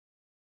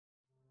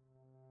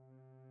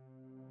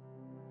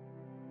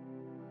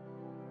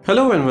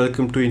Hello and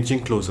welcome to Inching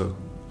Closer,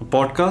 a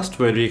podcast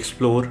where we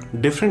explore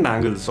different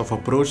angles of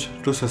approach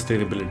to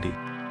sustainability.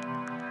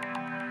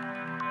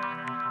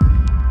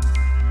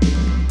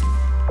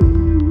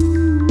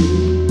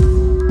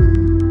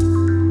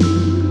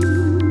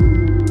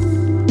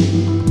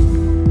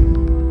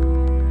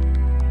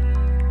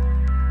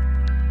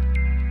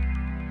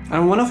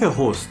 I'm one of your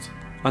hosts,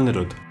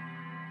 Anirudh.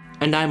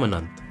 And I'm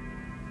Anant.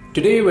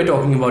 Today we're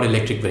talking about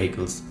electric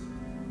vehicles,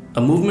 a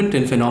movement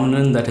and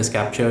phenomenon that has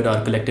captured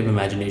our collective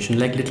imagination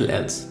like little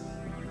else.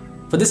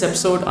 For this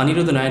episode,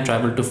 Anirudh and I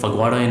traveled to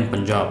Fagwada in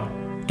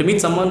Punjab to meet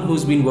someone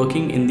who's been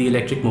working in the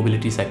electric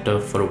mobility sector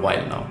for a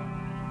while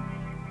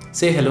now.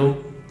 Say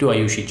hello to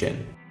Ayushi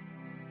Jain.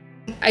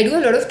 I do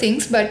a lot of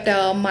things, but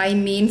my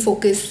main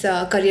focus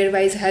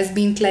career-wise has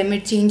been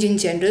climate change in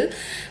general,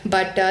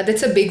 but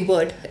that's a big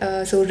word.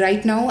 So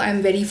right now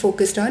I'm very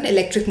focused on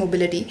electric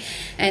mobility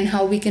and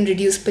how we can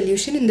reduce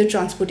pollution in the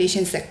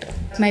transportation sector.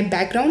 My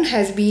background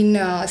has been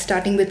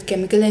starting with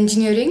chemical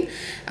engineering,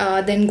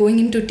 then going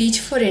into Teach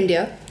for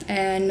India,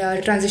 and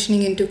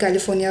transitioning into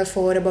California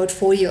for about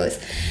 4 years,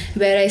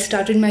 where I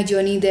started my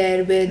journey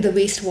there with the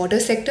wastewater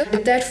sector.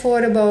 Did that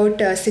for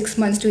about 6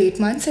 months to 8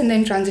 months, and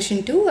then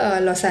transitioned to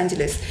Los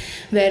Angeles,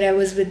 where I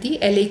was with the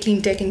LA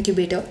Clean Tech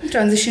Incubator.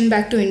 Transitioned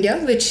back to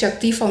India with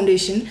Shakti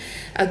Foundation,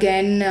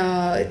 again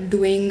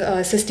doing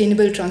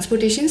sustainable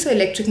transportation, so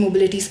electric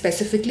mobility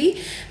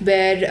specifically,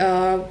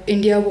 where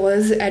India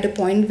was at a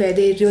point where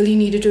they really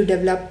needed to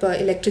develop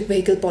electric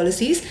vehicle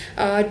policies.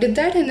 Did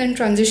that and then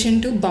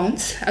transitioned to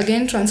Bounce,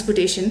 again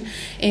transportation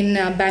in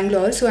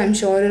Bangalore. So I'm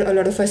sure a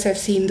lot of us have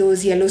seen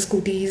those yellow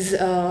scooties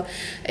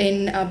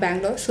in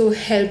Bangalore. So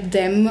help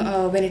them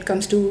when it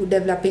comes to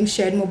developing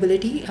shared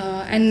mobility.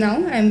 And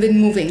now I'm with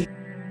MoEVing.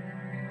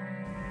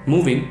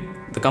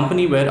 MoEVing, the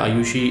company where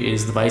Ayushi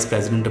is the Vice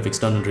President of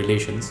External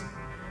Relations,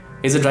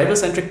 is a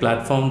driver-centric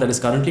platform that is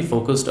currently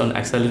focused on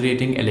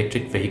accelerating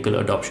electric vehicle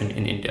adoption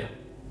in India.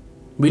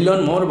 We'll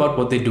learn more about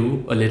what they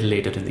do a little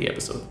later in the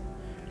episode.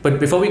 But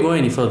before we go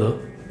any further,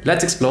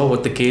 let's explore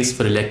what the case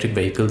for electric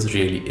vehicles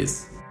really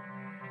is.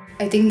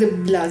 I think the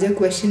larger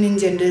question in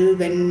general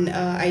when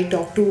I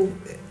talk to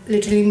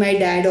literally my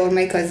dad or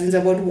my cousins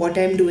about what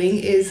I'm doing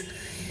is,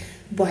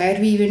 why are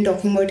we even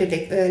talking about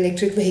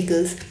electric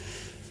vehicles?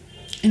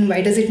 And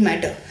why does it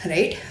matter,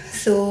 right?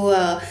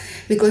 So,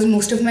 because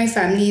most of my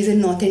family is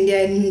in North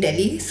India and in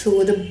Delhi,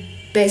 so the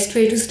best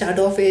way to start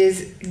off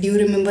is, do you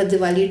remember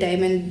Diwali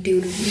time and do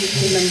you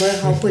remember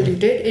how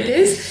polluted it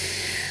is?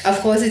 Of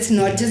course, it's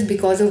not just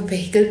because of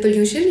vehicle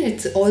pollution,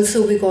 it's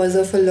also because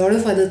of a lot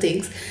of other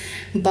things.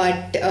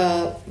 But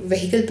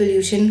vehicle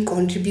pollution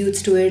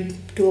contributes to it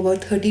to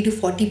about 30 to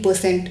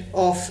 40%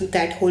 of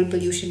that whole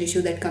pollution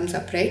issue that comes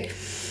up, right?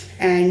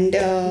 And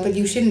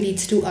pollution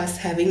leads to us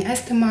having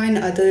asthma and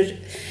other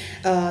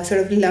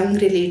sort of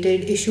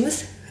lung-related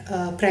issues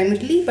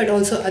primarily, but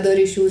also other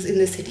issues in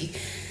the city.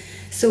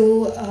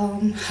 So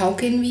how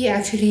can we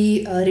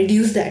actually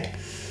reduce that?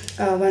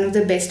 One of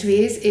the best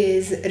ways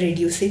is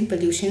reducing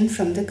pollution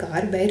from the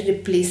car by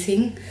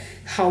replacing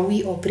how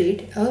we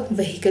operate a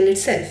vehicle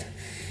itself.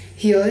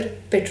 Here,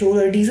 petrol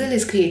or diesel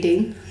is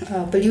creating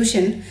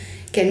pollution.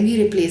 Can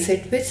we replace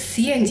it with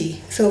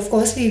CNG? So of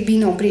course we've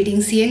been operating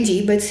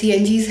CNG, but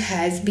CNG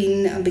has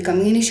been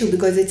becoming an issue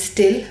because it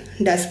still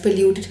does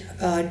pollute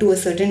to a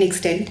certain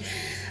extent.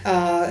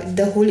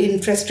 The whole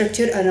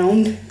infrastructure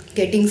around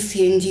getting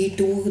CNG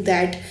to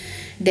that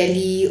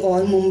Delhi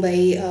or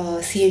Mumbai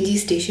CNG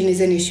station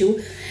is an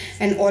issue.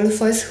 And all of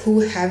us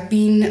who have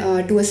been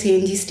to a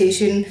CNG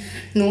station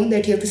know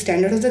that you have to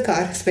stand out of the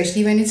car,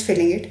 especially when it's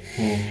filling it,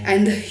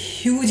 and the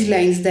huge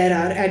lines there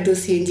are at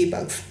those CNG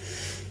bugs.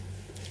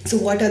 So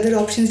what other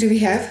options do we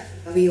have?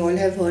 We all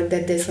have heard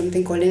that there's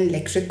something called an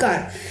electric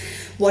car.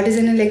 What is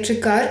an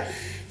electric car?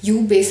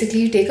 You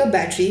basically take a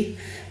battery,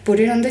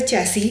 put it on the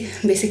chassis,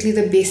 basically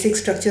the basic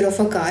structure of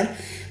a car,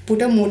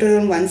 put a motor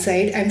on one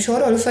side. I'm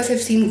sure all of us have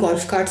seen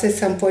golf carts at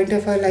some point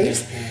of our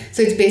lives.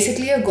 So it's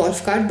basically a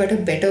golf cart, but a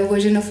better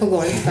version of a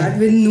golf cart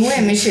with no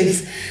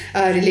emissions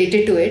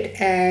related to it.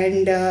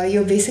 And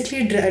you're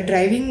basically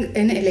driving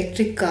an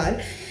electric car.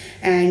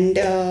 And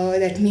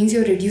that means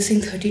you're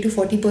reducing 30 to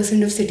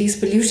 40% of city's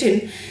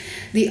pollution.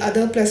 The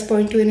other plus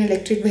point to an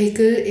electric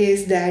vehicle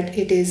is that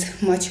it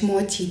is much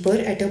more cheaper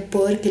at a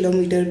per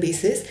kilometer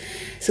basis.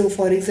 So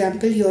for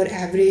example, your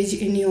average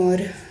in your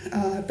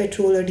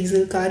petrol or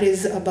diesel car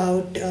is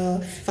about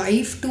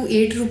 5 to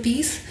 8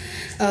 rupees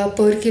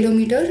per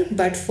kilometer,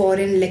 but for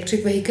an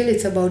electric vehicle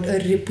it's about a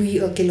rupee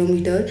a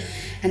kilometer,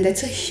 and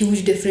that's a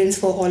huge difference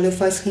for all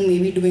of us who may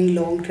be doing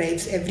long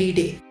drives every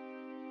day.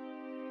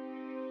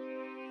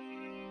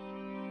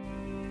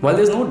 While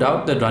there's no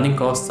doubt that running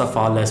costs are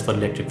far less for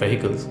electric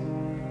vehicles,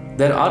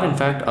 there are in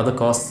fact other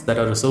costs that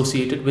are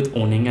associated with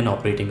owning and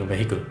operating a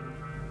vehicle.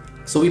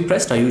 So we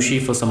pressed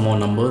Ayushi for some more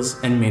numbers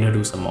and made her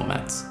do some more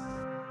maths.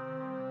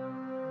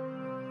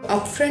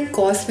 Upfront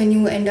costs when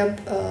you end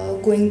up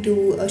going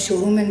to a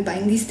showroom and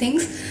buying these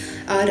things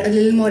are a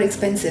little more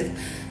expensive.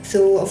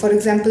 So, for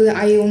example,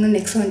 I own a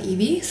Nexon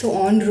EV. So,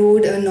 on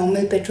road, a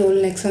normal petrol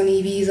Nexon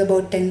EV is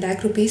about 10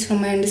 lakh rupees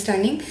from my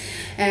understanding.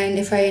 And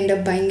if I end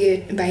up buying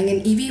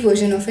an EV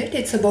version of it,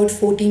 it's about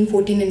 14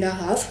 and a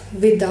half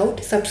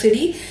without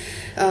subsidy.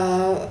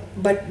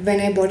 But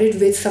when I bought it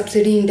with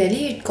subsidy in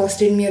Delhi, it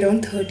costed me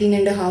around 13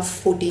 and a half,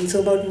 14.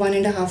 So, about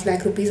 1.5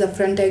 lakh rupees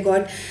upfront I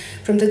got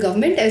from the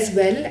government, as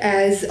well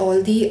as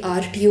all the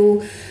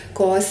RTO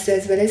costs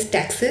as well as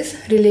taxes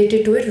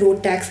related to it,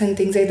 road tax and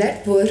things like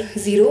that were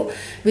zero,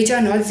 which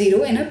are not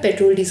zero in a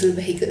petrol diesel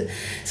vehicle.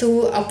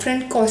 So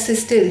upfront cost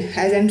is still,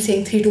 as I'm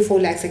saying, 3 to 4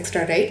 lakhs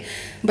extra, right?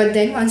 But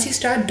then once you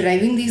start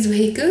driving these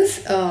vehicles,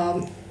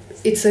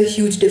 it's a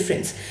huge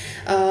difference.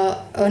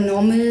 A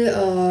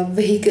normal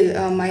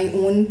vehicle, my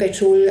own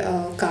petrol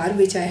car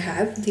which I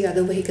have, the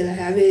other vehicle I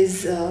have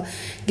is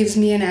gives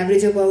me an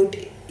average about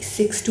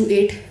 6 to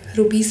 8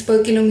 rupees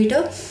per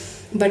kilometer.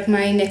 But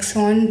my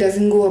Nexon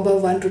doesn't go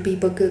above 1 rupee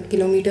per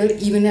kilometer,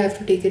 even I have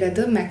to take it at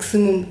the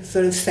maximum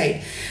sort of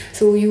side.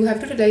 So you have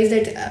to realize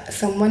that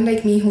someone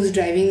like me who's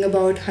driving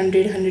about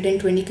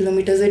 120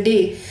 kilometers a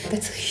day,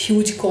 that's a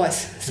huge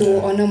cost.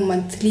 So on a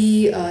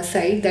monthly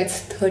side,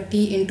 that's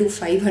 30 into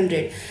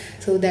 500.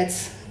 So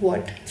that's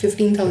what,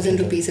 15,000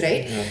 rupees,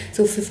 right? Yeah.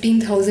 So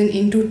 15,000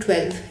 into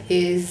 12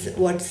 is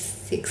what,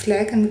 6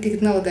 lakh?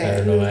 कितना होता है?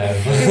 I don't know.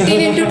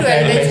 15 into 12.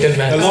 Mental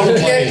math. A lot of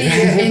Clearly,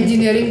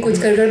 engineering कुछ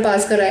कर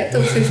पास करा है.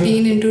 तो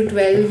 15 into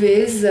 12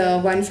 is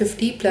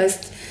 150 plus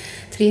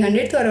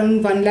 300, so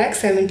around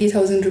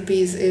 1,70,000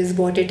 rupees is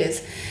what it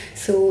is.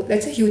 So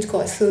that's a huge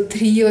cost. So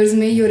 3 years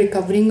में you're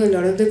recovering a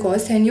lot of the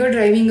cost and you're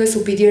driving a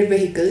superior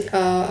vehicle.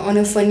 On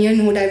a funnier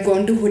note, I've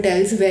gone to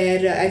hotels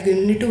where I've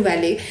given it to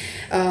valet,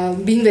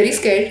 being very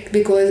scared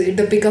because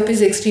the pickup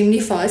is extremely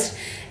fast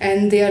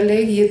and they are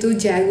like, ये तो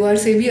Jaguar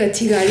से भी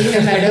अच्छी गाड़ी है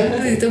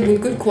madam, ये तो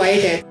बिल्कुल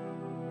quiet है.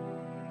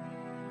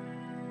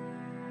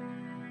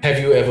 Have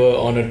you ever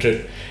on a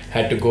trip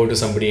had to go to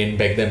somebody and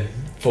beg them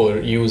for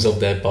use of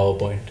their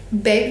PowerPoint?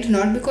 Begged,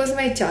 not because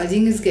my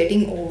charging is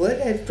getting over.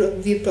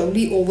 We've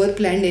probably over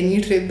planned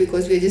any trip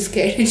because we're just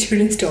scared it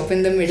shouldn't stop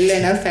in the middle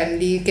and our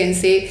family can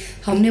say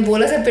हमने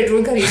बोला था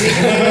petrol खरीदने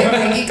के लिए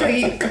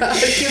महंगी car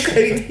क्यों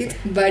खरीदी.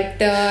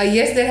 But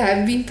yes, there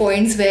have been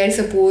points where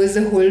suppose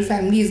the whole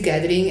family is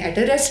gathering at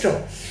a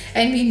restaurant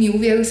and we knew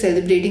we were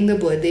celebrating the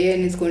birthday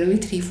and it's going to be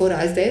 3-4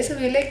 hours there, so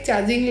we're like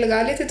charging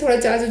लगा लेते, थोड़ा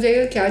charge हो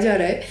जाएगा, क्या जा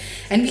रहा है.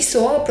 And we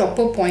saw a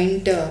proper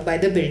point by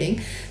the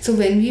building. So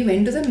when we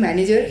went to the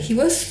manager, he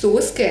was so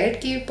scared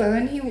कि पता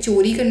नहीं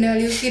चोरी करने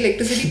वाली उसकी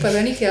electricity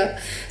पता नहीं क्या.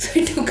 So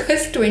it took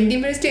us 20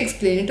 minutes to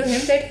explain it to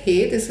him that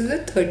hey, this is a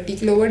 30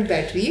 kilowatt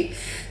battery,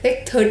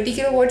 like 30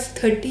 kilowatts,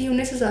 30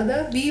 units is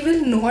ज़्यादा, we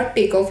will not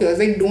take off yours,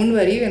 like don't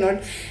worry, we're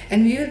not,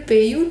 and we will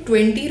pay you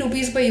 20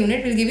 rupees per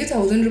unit, we'll give you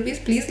 1,000 rupees,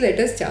 please let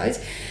us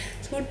charge.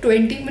 So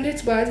 20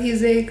 minutes बाद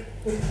he's like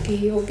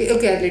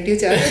okay, I'll let you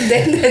charge. And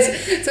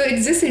then so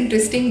it's just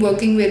interesting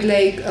working with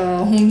like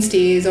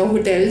homestays or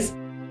hotels.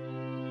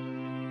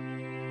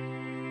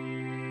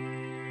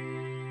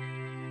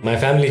 My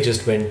family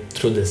just went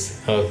through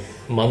this a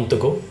month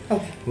ago,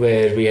 Okay.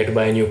 where we had to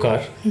buy a new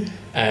car,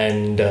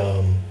 and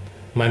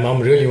my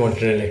mom really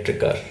wanted an electric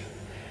car,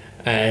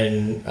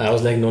 and I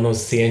was like, no,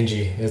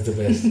 CNG is the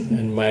best,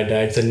 and my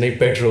dad said, no,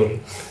 petrol.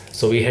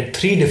 So we had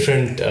 3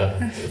 different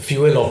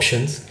fuel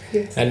options.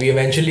 Yes. And we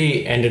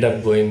eventually ended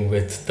up going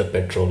with the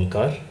petrol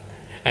car.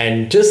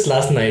 And just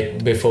last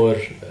night, before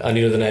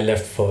Anirudh and I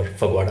left for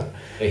Fagwada,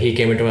 he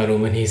came into my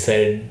room and he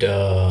said,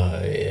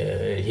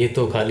 ये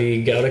तो खाली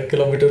 11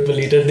 kilometer per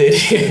liter दे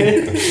रही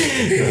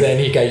है.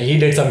 Then he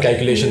did some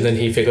calculations and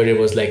he figured it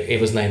was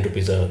 9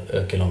 rupees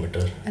a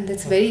kilometer. And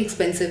that's very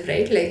expensive,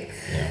 right? Like,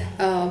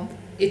 Yeah.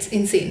 it's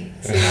insane.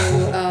 So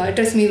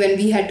trust me, when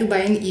we had to buy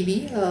an EV,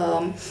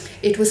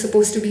 it was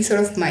supposed to be sort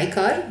of my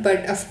car,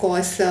 but of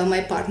course my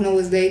partner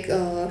was like,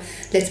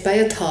 let's buy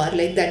a Thar.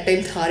 Like that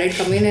time Thar had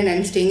come in and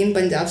I'm staying in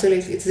Punjab, so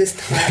like it's just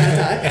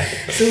Thar.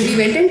 So we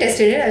went and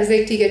tested it. I was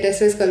like, ठीक है,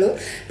 test करो.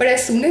 But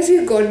as soon as we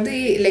got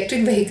the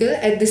electric vehicle,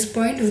 at this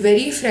point,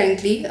 very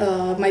frankly,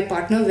 my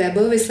partner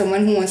Weber is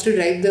someone who wants to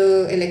drive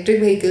the electric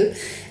vehicle,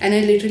 and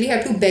I literally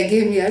have to beg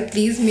him, यार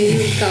please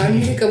मेरी car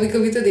मुझे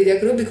कभी-कभी तो दे दिया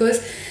करो,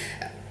 because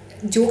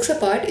jokes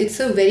apart, it's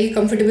a very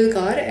comfortable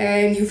car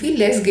and you feel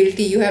less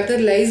guilty. You have to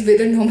realize with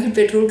a normal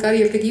petrol car,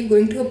 you have to keep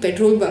going to a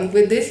petrol bunk.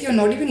 With this, you're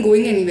not even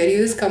going anywhere. You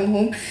just come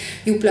home,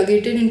 you plug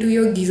it into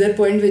your geyser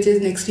point, which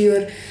is next to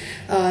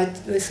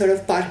your sort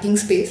of parking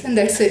space, and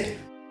that's it.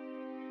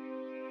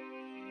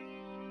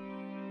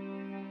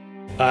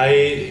 I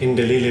in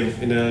Delhi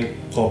live in a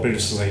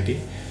cooperative society,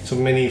 so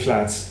many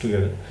flats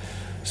together.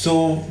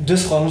 So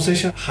this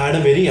conversation had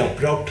a very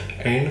abrupt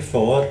end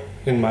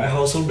in my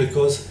household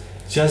because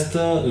just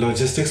the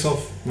logistics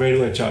of where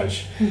do I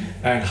charge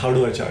and how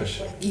do I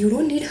charge. You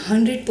don't need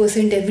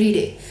 100% every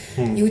day.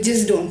 You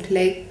just don't.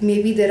 Like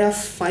maybe there are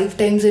 5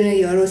 times in a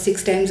year or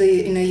 6 times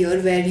in a year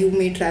where you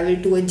may travel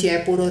to a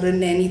Jaipur or a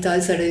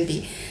Nainital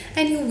suddenly.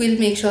 and you will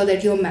make sure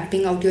that you're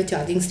mapping out your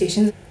charging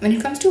stations. When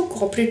it comes to a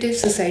cooperative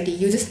society,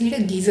 you just need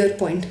a geyser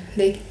point.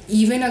 Like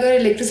even अगर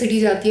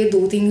electricity जाती है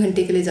 2-3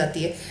 घंटे के लिए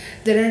जाती है,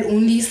 there are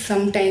only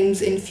some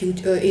times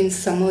in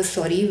summer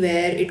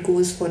where it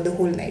goes for the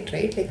whole night,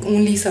 right? Like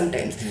only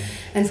sometimes.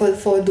 And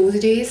for those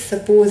days,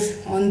 suppose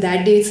on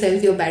that day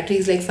itself your battery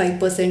is like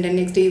 5% and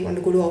next day you want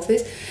to go to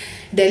office,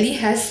 Delhi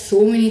has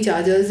so many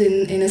chargers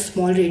in a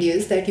small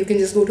radius that you can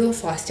just go to a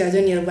fast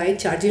charger nearby,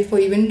 charge it for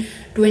even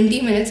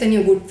 20 minutes and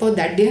you're good for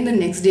that day and the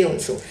next day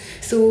also.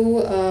 So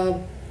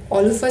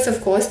all of us,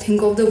 of course,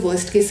 think of the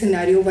worst case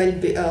scenario while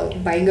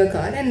buying a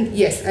car. And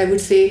yes, I would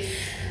say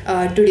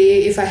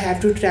today if I have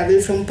to travel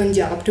from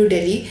Punjab to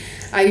Delhi,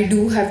 I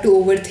do have to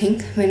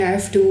overthink when I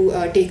have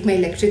to take my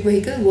electric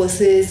vehicle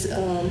versus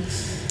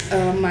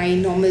my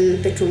normal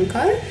petrol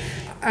car.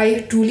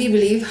 I truly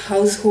believe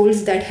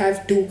households that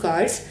have 2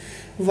 cars,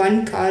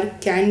 one car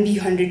can be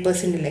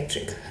 100%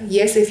 electric.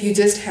 Yes, if you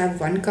just have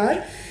one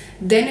car,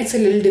 then it's a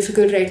little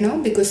difficult right now,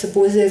 because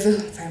suppose there's a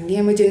family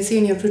emergency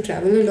and you have to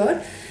travel a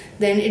lot,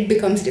 then it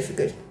becomes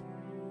difficult.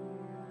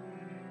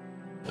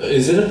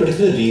 Is there a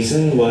particular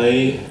reason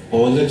why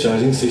all the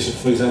charging stations,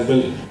 for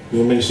example, you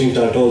were mentioning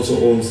Tata also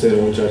owns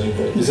their own charging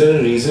point. Is there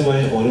a reason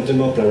why all of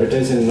them are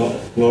privatized and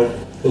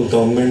not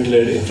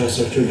government-led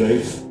infrastructure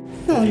drive?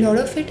 No, a lot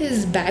of it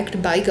is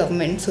backed by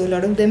government, so a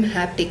lot of them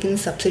have taken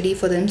subsidy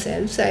for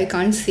themselves. I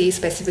can't say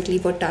specifically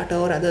for Tata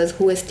or others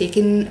who has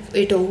taken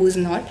it or who's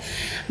not,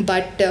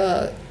 but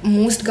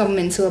most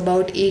governments, so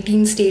about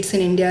 18 states in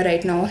India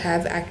right now,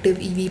 have active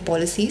EV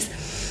policies.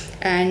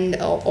 And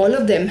all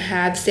of them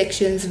have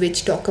sections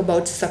which talk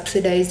about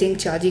subsidizing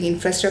charging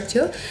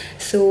infrastructure.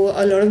 So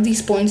a lot of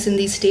these points in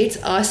these states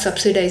are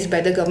subsidized by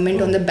the government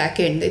on the back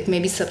end. It may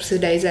be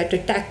subsidized at a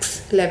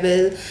tax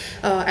level,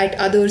 at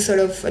other sort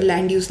of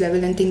land use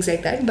level and things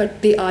like that,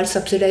 but they are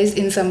subsidized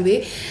in some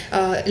way.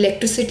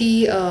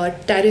 Electricity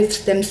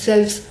tariffs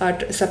themselves are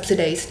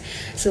subsidized.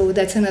 So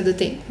that's another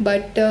thing.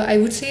 But I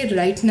would say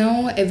right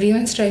now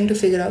everyone's trying to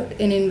figure out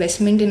an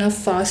investment in a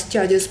fast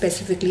charger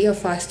specifically. A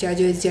fast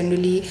charger is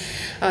generally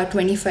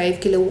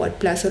 25 kilowatt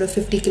plus or a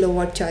 50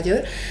 kilowatt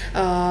charger.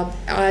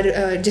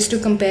 Just to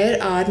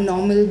compare, our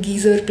normal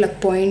geyser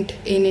plug point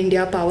in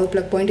India, power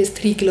plug point, is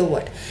 3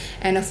 kilowatt,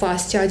 and a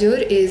fast charger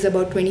is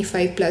about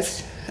 25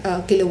 plus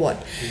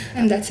kilowatt,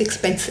 and that's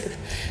expensive.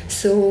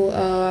 So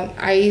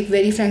I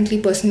very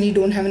frankly personally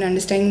don't have an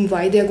understanding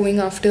why they're going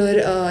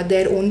after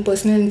their own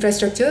personal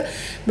infrastructure,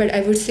 but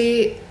I would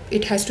say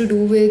it has to do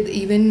with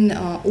even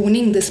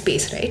owning the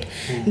space, right?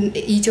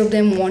 Each of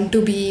them want to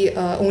be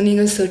owning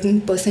a certain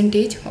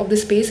percentage of the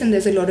space, and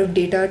there's a lot of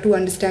data to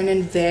understand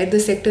and where the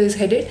sector is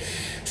headed.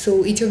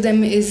 So each of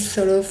them is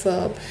sort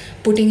of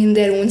putting in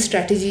their own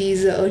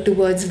strategies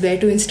towards where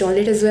to install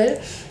it as well.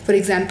 For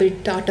example,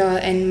 Tata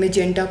and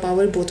Magenta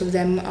Power, both of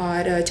them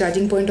are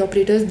charging point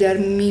operators. They are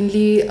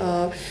mainly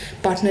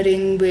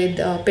partnering with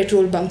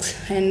petrol bunks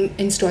and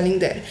installing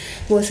there.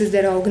 Versus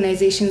there are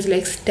organizations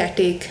like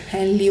Static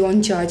and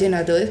Leon Charge and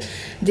others.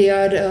 They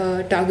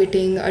are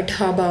targeting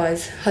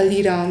dhabas,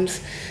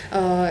 Haldirams,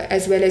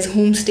 as well as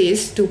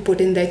homestays to put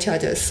in their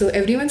chargers. So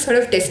everyone's sort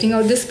of testing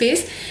out this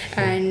space,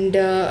 and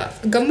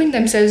government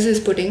themselves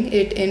is putting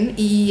it in.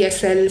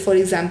 EESL, for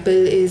example,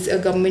 is a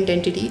government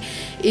entity,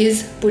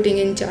 is putting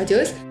in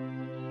chargers.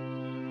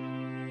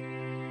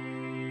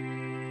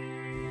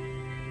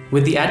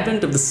 With the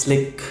advent of the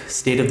slick,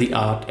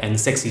 state-of-the-art and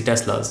sexy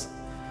Teslas,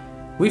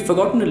 we've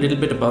forgotten a little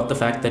bit about the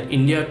fact that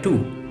India too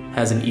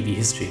has an EV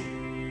history.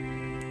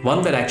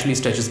 One that actually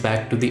stretches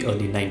back to the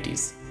early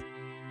 90s.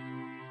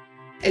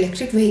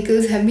 Electric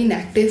vehicles have been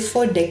active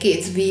for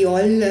decades. We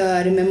all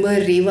remember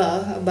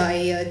Reva by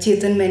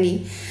Chetan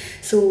Mani.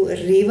 So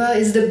Reva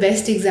is the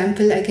best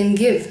example I can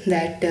give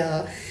that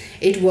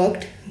it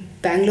worked.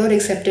 Bangalore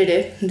accepted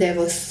it. There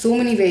were so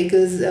many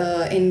vehicles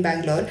in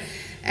Bangalore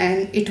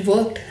and it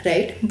worked,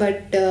 right?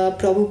 But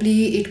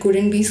probably it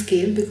couldn't be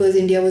scaled because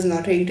India was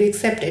not ready to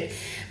accept it.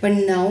 But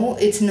now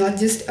it's not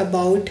just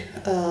about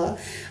a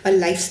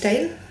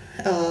lifestyle.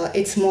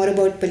 It's more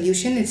about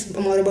pollution, it's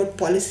more about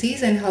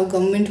policies and how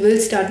government will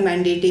start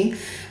mandating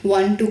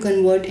one to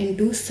convert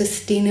into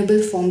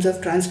sustainable forms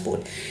of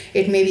transport.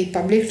 It may be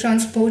public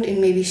transport, it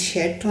may be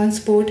shared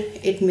transport,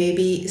 it may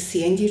be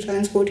CNG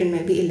transport, it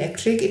may be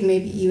electric, it may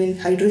be even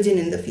hydrogen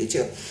in the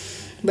future.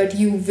 But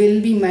you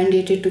will be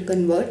mandated to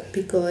convert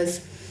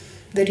because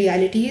the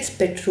reality is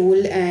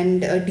petrol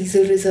and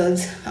diesel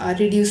reserves are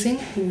reducing.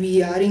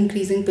 We are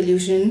increasing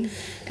pollution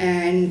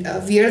and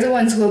we are the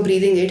ones who are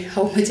breathing it,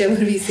 how much ever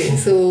we say.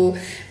 So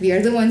we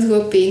are the ones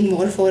who are paying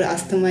more for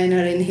asthma in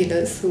our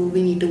inhalers. So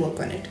we need to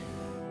work on it.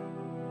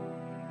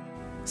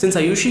 Since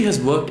Ayushi has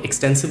worked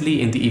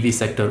extensively in the EV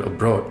sector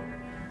abroad,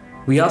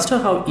 we asked her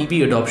how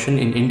EV adoption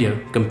in India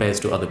compares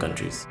to other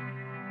countries.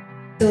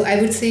 So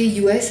I would say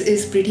US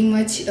is pretty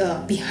much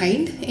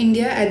behind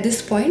India at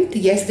this point.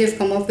 Yes, they've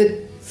come up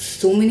with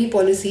so many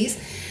policies,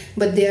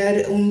 but they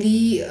have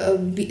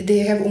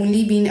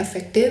only been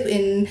effective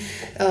in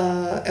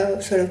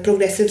sort of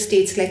progressive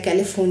states like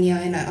California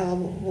and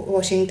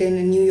Washington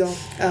and New York.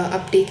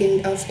 Uptake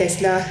of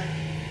Tesla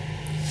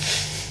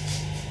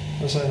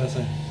That's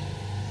fine.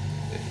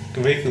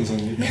 Vehicles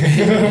only.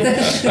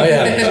 Oh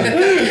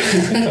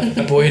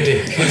yeah,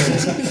 poetic.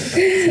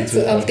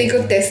 So uptake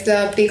of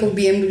Tesla, uptake of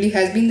BMW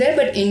has been there,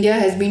 but India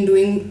has been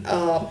doing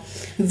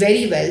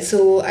very well.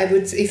 So I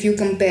would, if you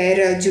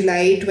compare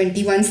July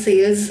 21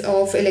 sales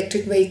of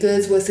electric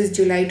vehicles versus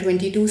July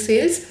 22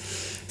 sales.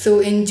 So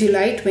in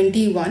July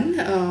 21,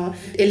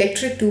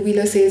 electric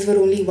two-wheeler sales were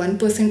only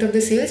 1% of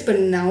the sales, but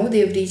now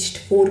they've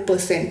reached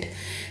 4%.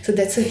 So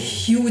that's a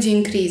huge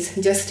increase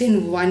just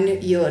in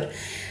 1 year.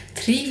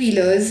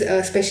 Three-wheelers,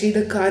 especially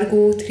the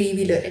cargo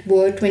three-wheeler,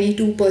 were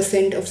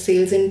 22% of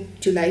sales in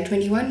July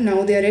 21.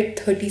 Now they are at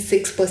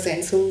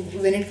 36%. So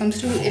when it comes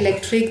to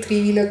electric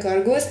three-wheeler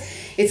cargos,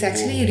 it's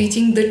actually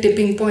reaching the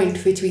tipping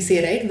point, which we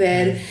say, right?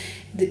 Where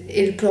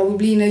it'll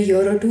probably in a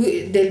year or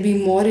two, there'll be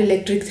more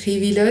electric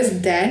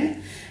three-wheelers than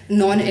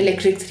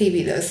non-electric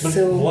three-wheelers. But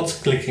So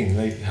what's clicking?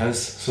 Like, has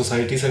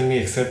society suddenly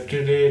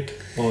accepted it,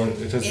 or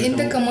it has in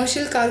the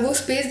commercial cargo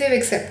space, they've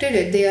accepted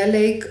it. They are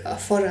like,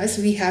 for us,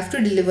 we have to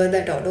deliver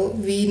that auto.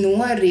 We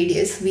know our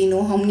radius. We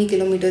know how many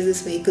kilometers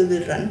this vehicle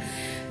will run.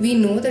 We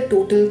know the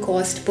total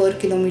cost per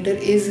kilometer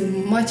is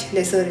much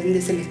lesser in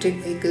this electric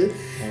vehicle.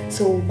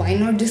 So why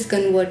not just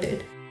convert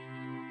it?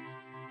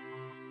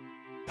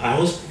 I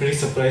was pretty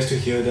surprised to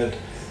hear that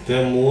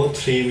there are more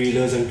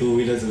three-wheelers and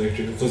two-wheelers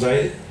electric, because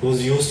I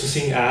was used to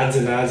seeing ads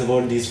and ads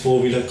about these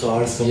four-wheeler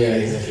cars coming. Yeah,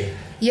 exactly.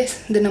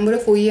 Yes, the number of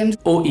OEMs.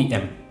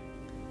 OEM.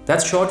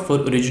 That's short for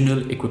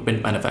Original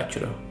Equipment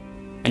Manufacturer.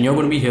 And you're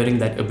going to be hearing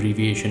that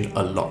abbreviation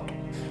a lot.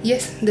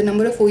 Yes, the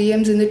number of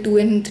OEMs in the two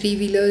and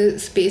three-wheeler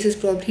space is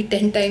probably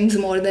 10 times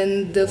more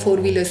than the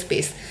four-wheeler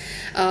space.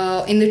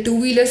 In the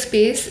two-wheeler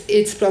space,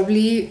 it's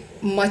probably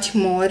much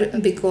more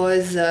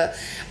because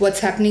what's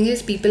happening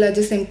is people are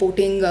just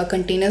importing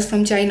containers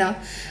from China,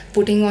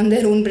 putting on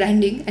their own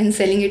branding and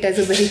selling it as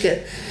a vehicle.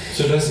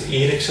 So does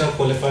e-rickshaw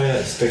qualify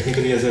as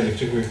technically as an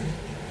electric vehicle?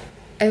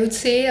 I would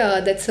say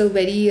that's a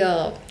very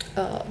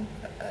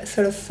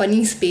sort of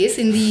funny space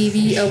in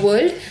the EV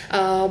world,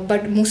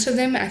 but most of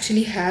them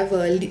actually have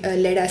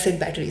lead acid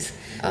batteries.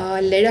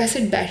 Lead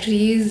acid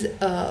batteries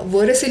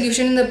were a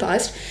solution in the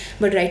past,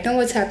 but right now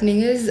what's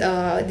happening is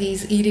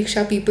these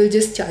e-rickshaw people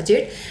just charge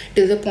it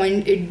till the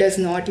point it does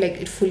not, like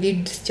it fully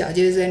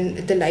discharges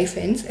and the life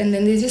ends, and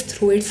then they just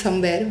throw it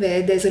somewhere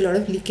where there's a lot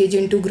of leakage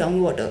into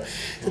groundwater.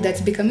 So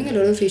that's becoming a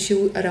lot of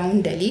issue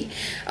around Delhi.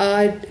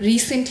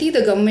 Recently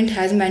the government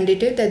has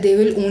mandated that they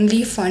will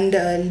only fund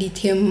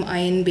lithium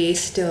ion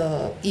based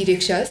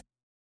e-rickshaws.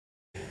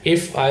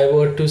 If I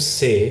were to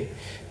say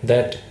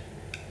that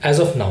as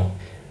of now,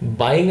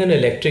 buying an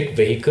electric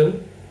vehicle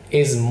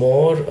is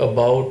more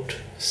about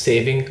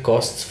saving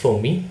costs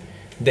for me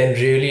than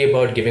really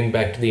about giving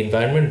back to the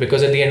environment,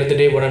 because at the end of the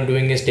day what I'm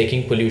doing is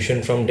taking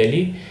pollution from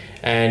Delhi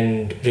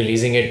and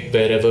releasing it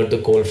wherever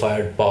the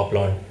coal-fired power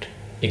plant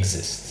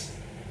exists.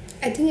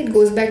 I think it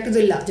goes back to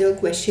the larger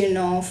question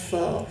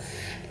of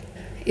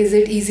is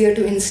it easier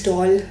to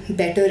install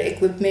better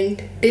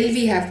equipment till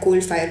we have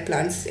coal-fired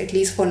plants, at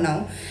least for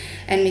now,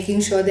 and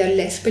making sure they are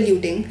less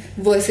polluting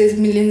versus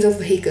millions of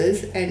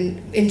vehicles and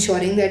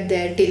ensuring that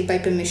their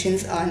tailpipe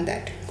emissions aren't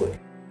that good.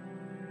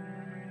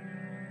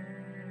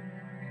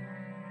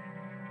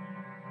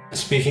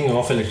 Speaking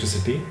of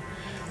electricity,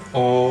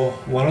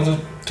 one of the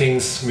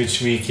things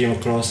which we came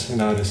across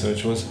in our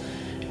research was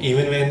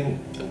even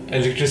when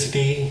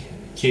electricity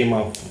came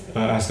up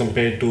as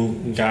compared to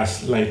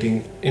gas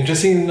lighting,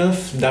 interesting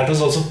enough, that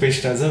was also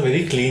pitched as a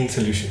very clean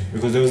solution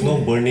because there was no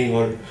burning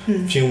or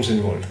fumes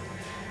involved.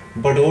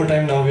 But over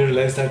time now we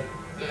realize that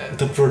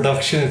the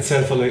production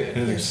itself of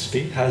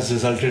electricity has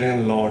resulted in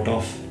a lot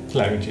of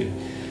climate change.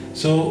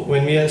 So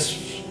when we are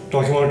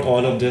talking about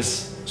all of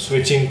this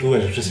switching to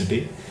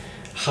electricity,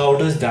 how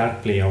does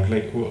that play out?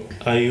 Like,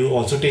 are you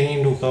also taking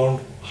into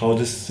account how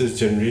this is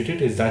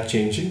generated? Is that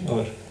changing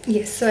or?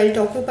 Yes, so I'll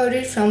talk about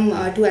it from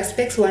two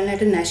aspects. One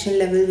at a national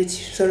level, which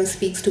sort of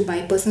speaks to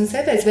my personal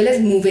self, as well as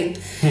moving,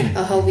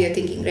 how we are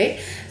thinking, right?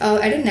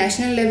 At a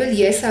national level,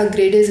 yes, our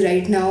grid is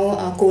right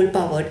now coal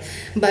powered.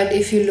 But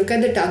if you look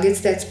at the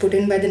targets that's put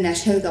in by the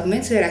national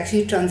governments, they're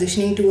actually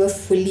transitioning to a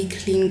fully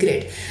clean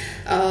grid.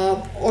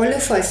 All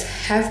of us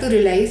have to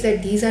realize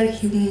that these are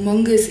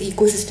humongous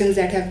ecosystems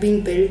that have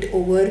been built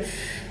over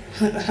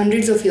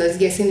hundreds of years.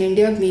 Yes, in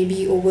India,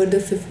 maybe over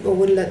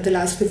the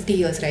last 50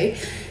 years, right?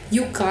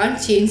 You can't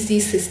change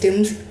these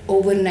systems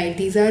overnight.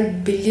 These are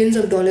billions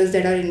of dollars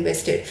that are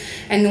invested.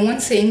 And no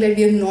one's saying that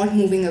we are not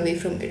moving away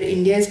from it.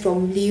 India is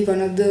probably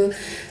one of the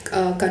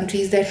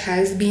countries that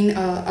has been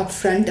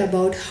upfront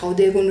about how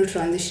they're going to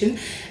transition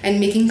and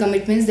making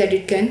commitments that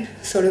it can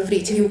sort of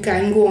reach. You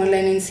can go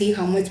online and see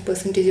how much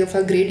percentage of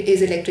our grid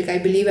is electric.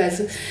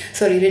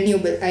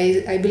 Renewable.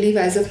 I believe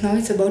as of now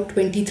it's about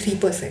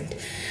 23%.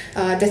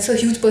 That's a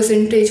huge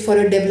percentage for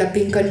a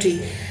developing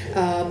country.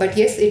 But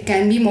yes, it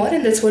can be more,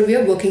 and that's what we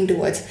are working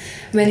towards.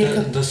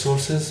 The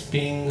sources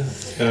being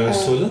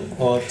solar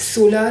or?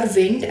 Solar,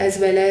 wind, as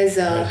well as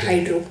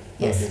hydro.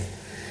 Yes.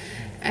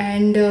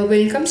 And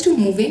when it comes to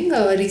moving,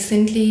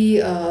 recently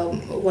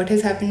what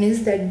has happened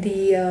is that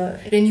the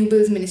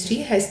Renewables Ministry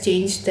has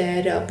changed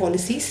their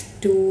policies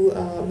to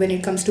when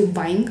it comes to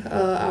buying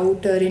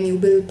out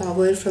renewable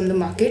power from the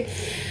market,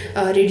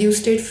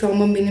 reduced it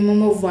from a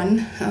minimum of 1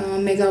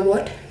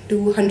 megawatt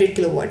to 100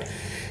 kilowatt.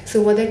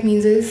 So what that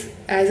means is,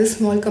 as a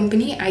small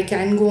company, I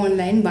can go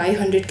online, buy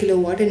 100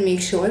 kilowatt and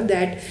make sure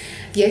that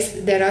yes,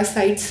 there are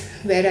sites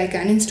where I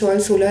can install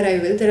solar, I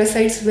will. There are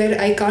sites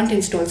where I can't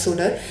install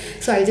solar.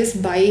 So I'll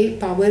just buy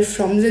power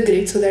from the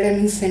grid so that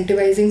I'm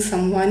incentivizing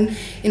someone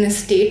in a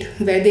state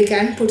where they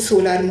can put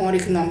solar more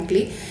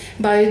economically,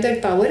 buy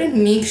that power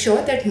and make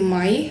sure that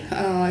my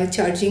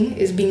charging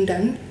is being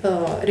done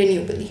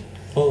renewably.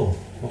 Oh,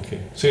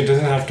 okay. So it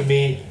doesn't have to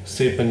be,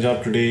 say,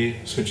 Punjab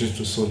today switches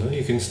to solar.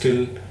 You can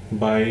still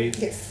buy.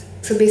 Yes.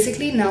 So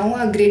basically now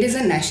our grid is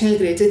a national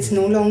grid. It's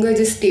no longer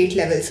just state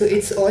level. So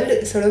it's all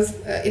sort of,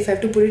 if I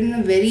have to put it in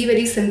a very,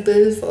 very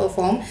simple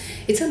form,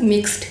 it's a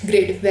mixed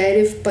grid where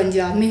if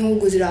Punjab mein ho,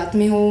 Gujarat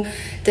mein ho,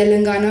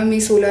 Telangana mein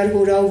solar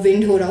ho raha ho,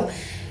 wind ho raha ho,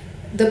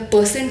 the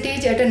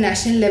percentage at a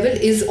national level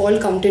is all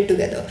counted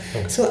together.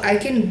 Okay. So I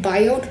can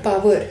buy out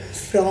power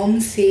from,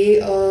 say,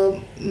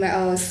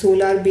 a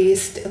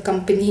solar-based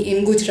company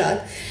in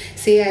Gujarat.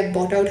 Say I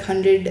bought out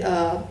 100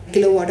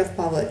 kilowatt of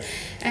power,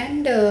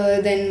 and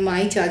then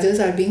my chargers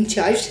are being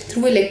charged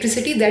through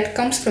electricity that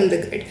comes from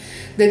the grid.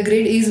 The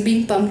grid is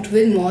being pumped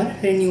with more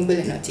renewable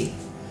energy.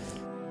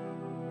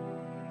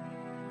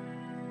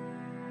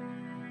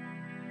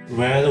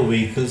 Where are the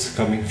vehicles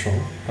coming from?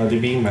 Are they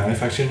being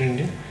manufactured in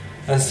India?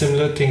 And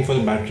similar thing for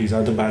the batteries.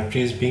 Are the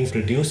batteries being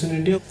produced in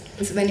India?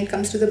 When it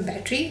comes to the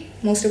battery,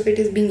 most of it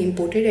is being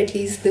imported, at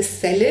least the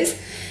cell is.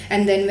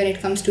 And then when it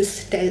comes to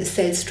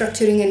cell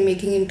structuring and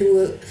making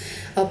into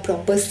a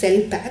proper cell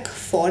pack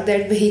for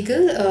that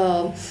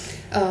vehicle,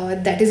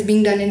 that is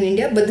being done in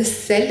India. But the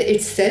cell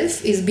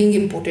itself is being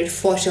imported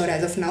for sure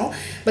as of now.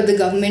 But the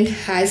government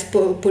has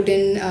put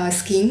in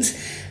schemes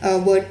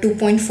worth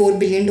 $2.4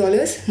 billion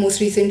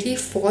most recently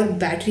for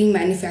battery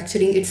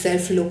manufacturing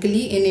itself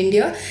locally in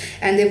India,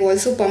 and they've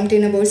also pumped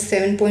in about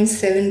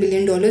 $7.7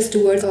 billion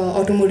towards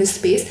automotive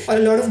space. A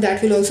lot of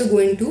that will also go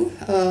into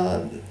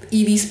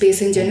EV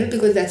space in general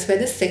because that's where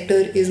the sector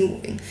is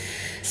moving.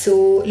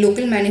 So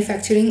local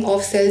manufacturing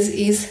of cells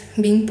is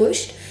being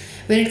pushed.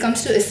 When it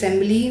comes to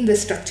assembly, the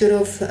structure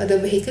of the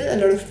vehicle, a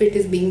lot of it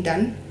is being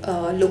done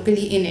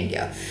locally in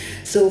India.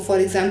 So, for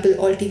example,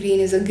 Altigreen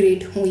is a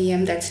great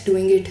OEM that's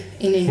doing it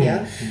in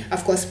India.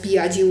 Of course,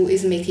 Piaggio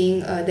is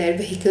making their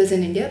vehicles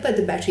in India, but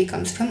the battery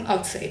comes from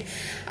outside.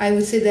 I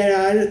would say there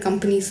are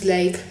companies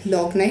like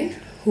Log9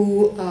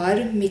 who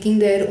are making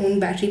their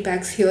own battery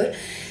packs here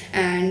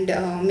and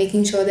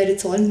making sure that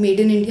it's all made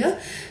in India,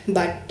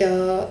 but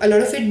a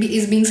lot of it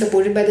is being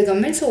supported by the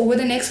government. So over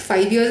the next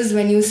 5 years,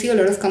 when you see a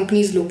lot of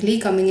companies locally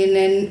coming in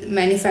and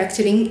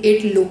manufacturing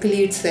it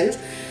locally itself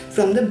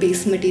from the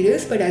base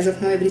materials, but as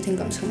of now everything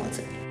comes from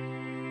outside.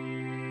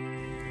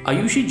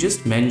 Ayushi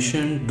just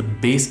mentioned the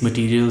base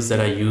materials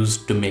that are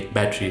used to make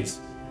batteries,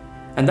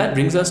 and that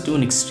brings us to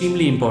an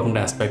extremely important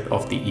aspect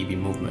of the EV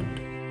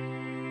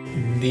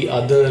movement. The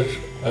other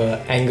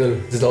angle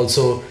is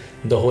also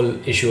the whole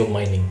issue of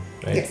mining,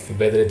 right? Yes.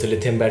 Whether it's a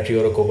lithium battery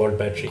or a cobalt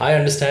battery. I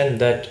understand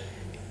that,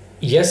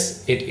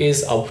 yes, it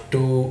is up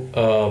to,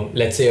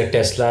 let's say, a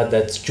Tesla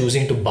that's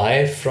choosing to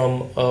buy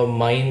from a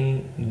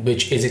mine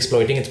which is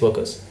exploiting its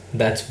workers.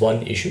 That's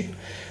one issue.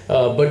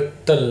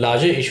 But the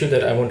larger issue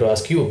that I want to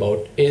ask you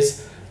about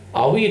is,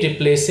 are we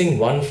replacing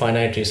one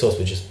finite resource,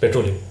 which is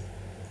petroleum,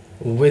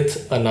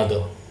 with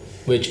another,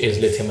 which is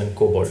lithium and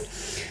cobalt?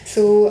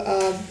 So,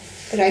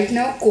 right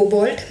now,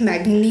 cobalt,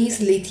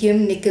 manganese,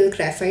 lithium, nickel,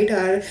 graphite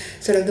are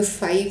sort of the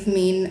 5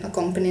 main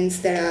components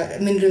that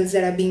are minerals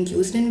that are being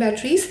used in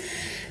batteries.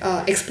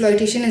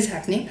 Exploitation is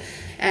happening,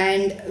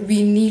 and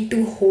we need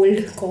to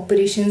hold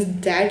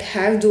corporations that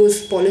have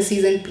those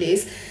policies in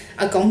place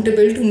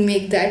accountable to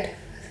make that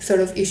sort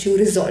of issue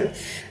resolved.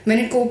 When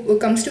it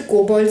comes to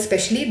cobalt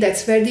especially,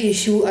 that's where the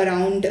issue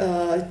around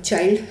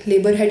child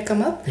labor had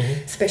come up,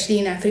 especially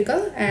in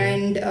Africa,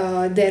 and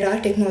there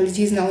are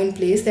technologies now in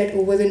place that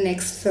over the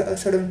next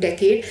sort of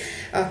decade,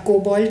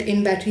 cobalt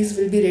in batteries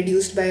will be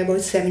reduced by about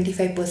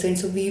 75%.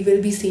 So we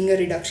will be seeing a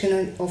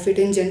reduction of it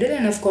in general,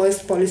 and of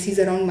course policies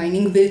around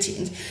mining will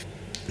change.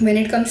 When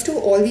it comes to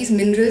all these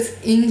minerals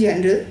in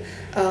general,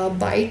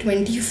 by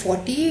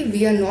 2040,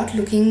 we are not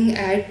looking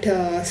at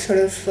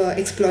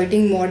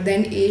exploiting more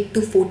than 8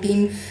 to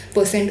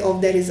 14% of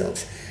their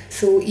reserves.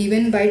 So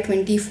even by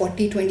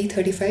 2040,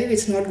 2035,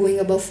 it's not going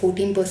above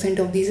 14%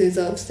 of these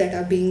reserves that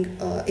are being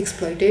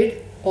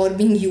exploited or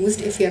being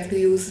used, if you have to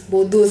use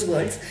both those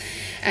words.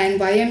 And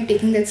why I'm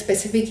taking that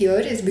specific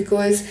year is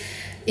because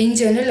in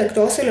general,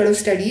 across a lot of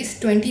studies,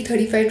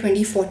 2035,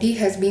 2040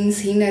 has been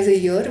seen as a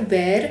year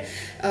where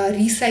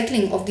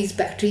recycling of these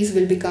batteries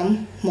will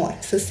become more.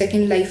 So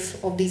second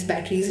life of these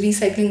batteries,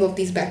 recycling of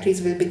these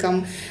batteries will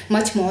become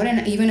much more.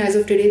 And even as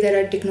of today,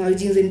 there are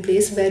technologies in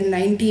place where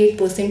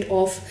 98%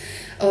 of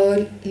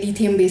a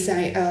lithium-based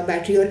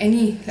battery or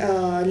any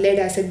lead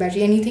acid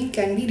battery, anything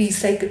can be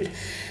recycled.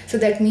 So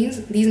that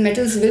means these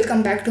metals will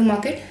come back to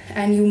market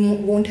and you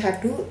won't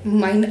have to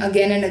mine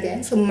again and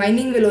again. So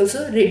mining will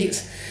also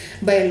reduce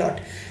by a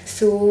lot.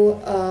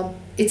 So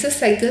it's a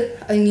cycle.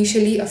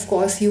 Initially, of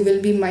course, you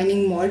will be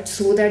mining more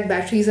so that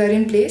batteries are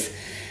in place,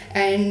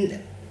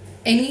 and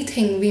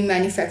anything we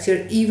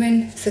manufacture,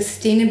 even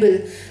sustainable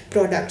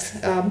products,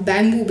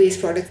 bamboo-based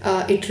products,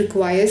 it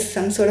requires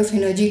some sort of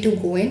energy to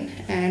go in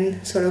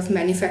and sort of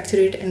manufacture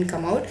it and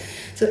come out.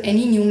 So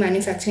any new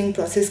manufacturing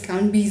process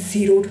can't be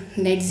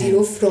net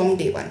zero from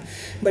day one.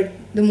 But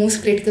the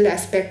most critical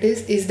aspect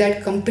is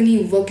that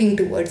company working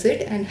towards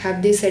it, and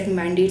have they set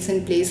mandates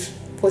in place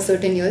for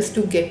certain years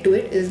to get to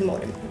it is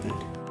more important.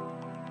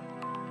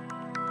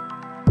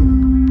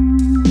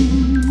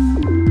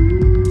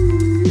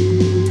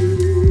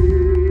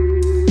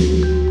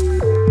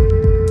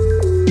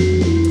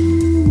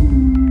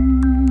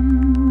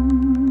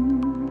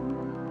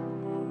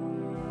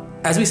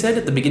 As we said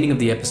at the beginning of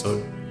the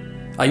episode,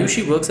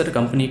 Ayushi works at a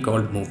company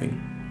called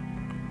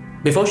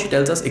MoEVing. Before she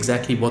tells us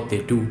exactly what they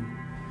do,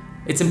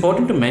 it's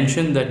important to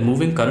mention that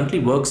MoEVing currently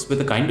works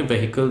with a kind of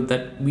vehicle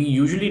that we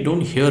usually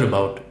don't hear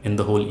about in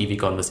the whole EV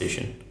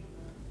conversation: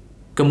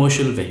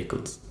 commercial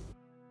vehicles.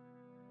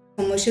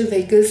 Commercial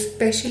vehicles,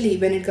 especially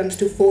when it comes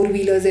to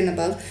four-wheelers and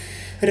above,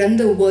 run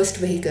the worst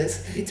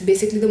vehicles. It's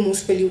basically the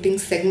most polluting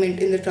segment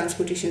in the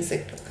transportation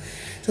sector.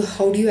 So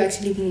how do you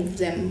actually move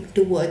them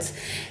towards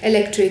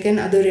electric and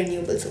other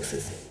renewable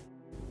sources?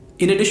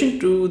 In addition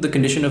to the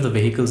condition of the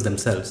vehicles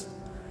themselves,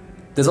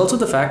 there's also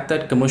the fact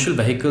that commercial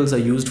vehicles are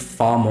used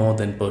far more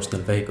than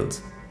personal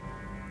vehicles.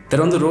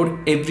 They're on the road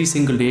every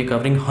single day,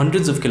 covering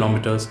hundreds of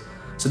kilometers,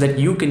 so that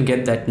you can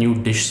get that new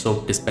dish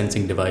soap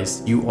dispensing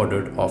device you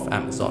ordered off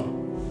Amazon.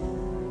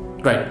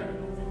 Right,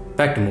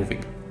 back to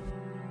MoEVing.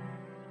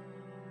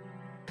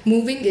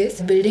 MoEVing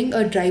is building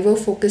a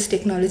driver-focused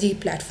technology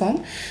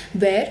platform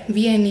where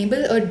we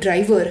enable a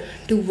driver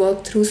to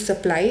work through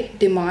supply,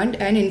 demand,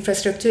 and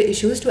infrastructure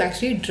issues to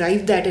actually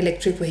drive that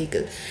electric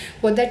vehicle.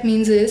 What that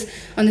means is,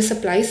 on the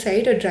supply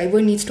side, a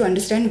driver needs to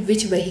understand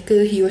which vehicle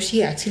he or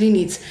she actually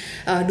needs.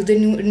 Do they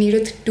need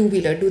a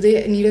two-wheeler? Do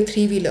they need a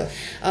three-wheeler?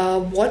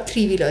 What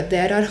three-wheeler?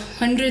 There are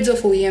hundreds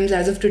of OEMs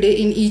as of today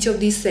in each of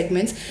these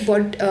segments.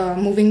 What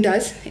MoEVing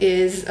does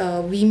is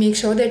we make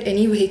sure that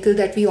any vehicle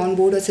that we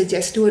onboard or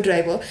suggest to a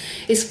driver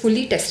is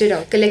fully tested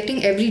out,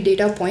 collecting every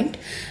data point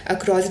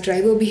across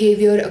driver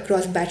behavior,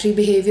 across battery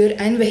behavior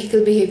and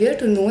vehicle behavior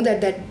to know that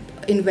that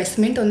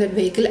investment on that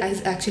vehicle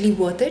is actually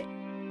worth it.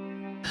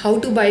 How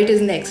to buy it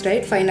is next,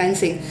 right?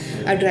 Financing.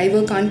 A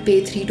driver can't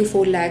pay 3 to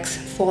 4 lakhs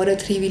for a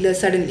three-wheeler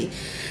suddenly.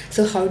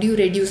 So how do you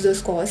reduce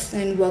those costs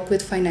and work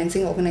with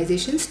financing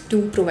organizations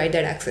to provide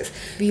that access?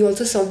 We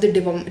also solve the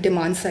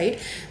demand side,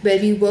 where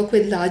we work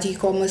with large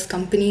e-commerce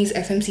companies,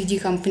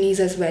 FMCG companies,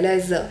 as well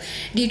as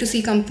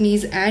D2C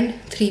companies and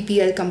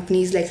 3PL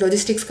companies like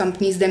logistics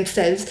companies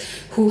themselves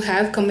who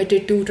have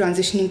committed to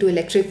transitioning to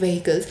electric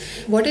vehicles.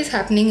 What is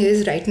happening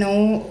is right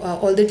now,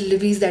 all the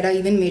deliveries that are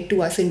even made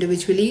to us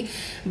individually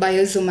by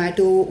a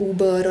Zomato,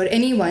 Uber or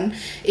anyone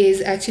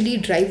is actually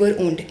driver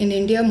owned. In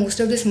India, most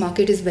of this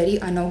market is very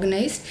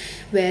unorganized,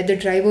 where the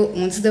driver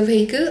owns the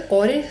vehicle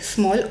or a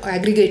small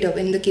aggregator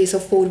in the case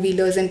of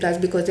four-wheelers, and plus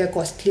because they are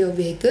costlier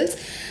vehicles,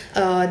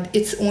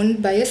 it's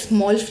owned by a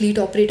small fleet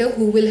operator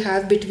who will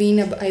have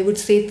between, I would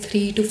say,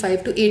 3 to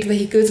 5 to 8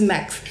 vehicles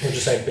max.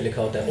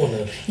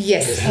 Owner.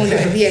 Yes,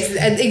 owner. Yes,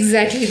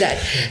 exactly that.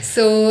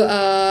 So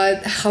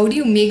how do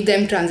you make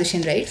them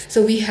transition, right?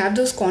 So we have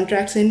those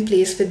contracts in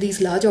place with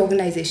these large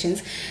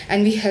organizations,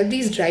 and we help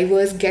these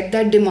drivers get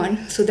that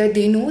demand so that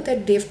they know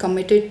that they've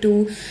committed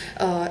to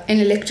an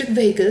electric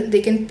vehicle.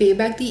 They can pay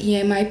back the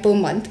EMI per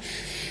month.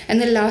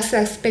 And the last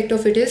aspect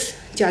of it is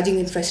charging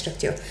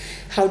infrastructure.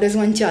 How does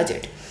one charge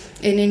it?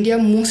 In India,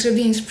 most of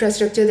the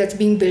infrastructure that's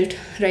being built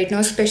right now,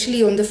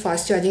 especially on the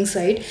fast charging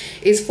side,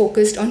 is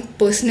focused on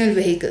personal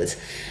vehicles,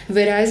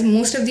 whereas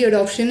most of the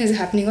adoption is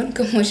happening on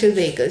commercial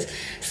vehicles.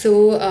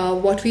 So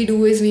what we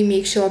do is we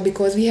make sure,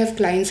 because we have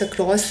clients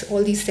across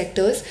all these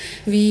sectors,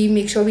 we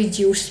make sure we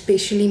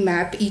geospatially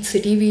map each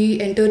city we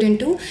enter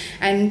into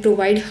and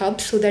provide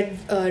hubs so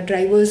that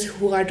drivers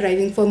who are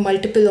driving for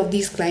multiple of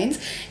these clients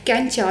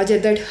can charge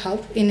at that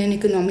hub in an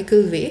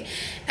economical way.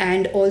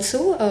 And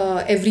also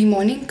every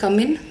morning come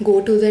in,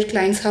 go to their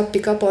client's hub,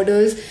 pick up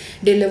orders,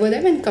 deliver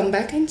them and come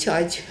back and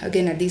charge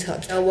again at these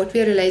hubs. What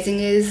we are realizing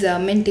is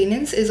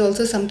maintenance is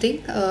also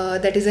something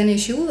that is an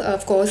issue.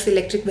 Of course,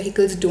 electric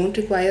vehicles don't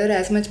require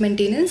as much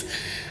maintenance,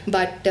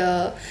 but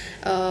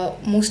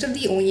most of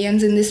the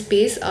OEMs in this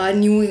space are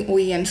new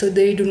OEMs, so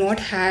they do not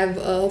have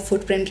a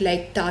footprint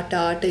like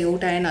Tata,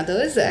 Toyota and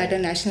others at a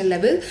national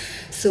level.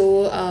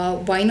 So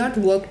why not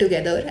work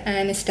together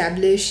and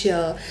establish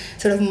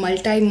sort of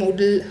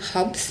multimodal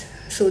hubs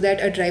so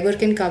that a driver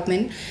can come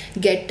in,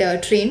 get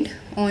trained,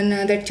 on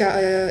that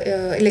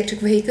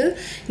electric vehicle,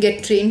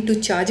 get trained to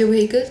charge a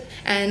vehicle,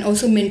 and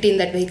also maintain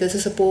that vehicle. So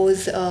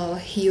suppose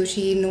he or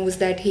she knows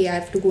that he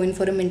have to go in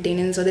for a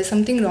maintenance or there's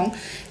something wrong,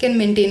 can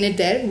maintain it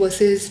there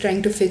versus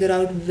trying to figure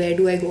out where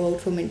do I go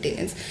out for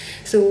maintenance.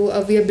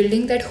 So we are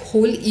building that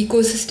whole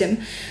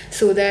ecosystem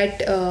so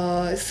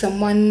that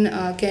someone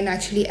can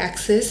actually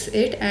access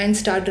it and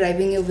start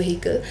driving a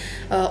vehicle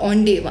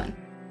on day one.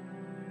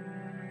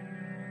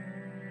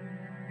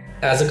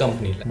 As a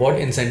company, what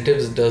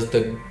incentives does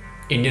the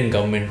Indian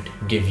government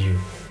give you?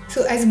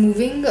 So as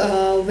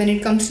MoEVing, when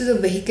it comes to the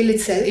vehicle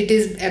itself, it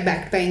is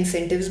backed by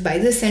incentives by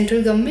the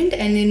central government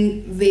and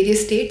in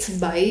various states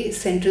by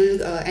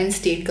central and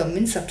state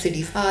government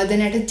subsidies. Then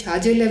at a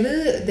charger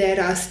level,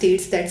 there are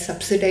states that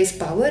subsidize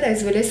power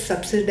as well as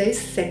subsidize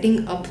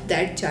setting up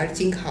that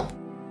charging hub.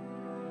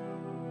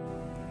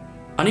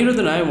 Anirudh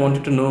and I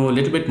wanted to know a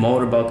little bit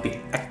more about the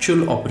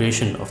actual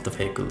operation of the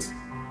vehicles,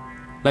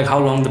 like how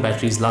long the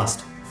batteries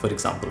last, for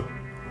example.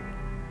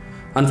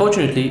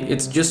 Unfortunately,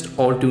 it's just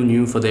all too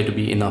new for there to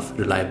be enough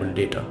reliable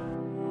data.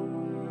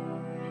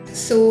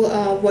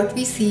 So what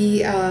we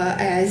see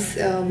as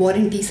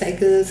warranty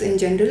cycles in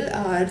general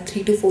are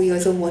 3 to 4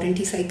 years of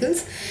warranty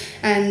cycles,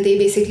 and they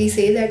basically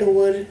say that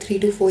over 3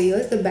 to 4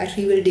 years the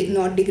battery will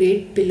not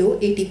degrade below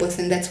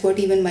 80%. That's what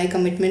even my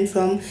commitment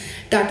from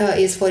Tata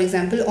is, for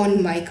example,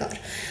 on my car.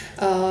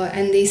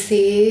 And they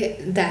say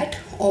that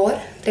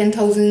or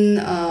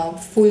 10,000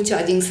 full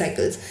charging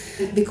cycles,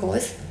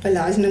 because a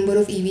large number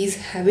of EVs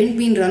haven't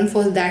been run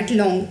for that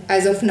long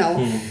as of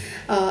now.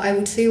 I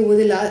would say over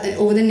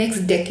the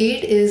next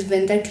decade is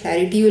when that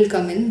clarity will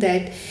come in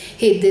that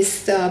hey,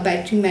 this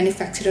battery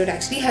manufacturer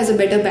actually has a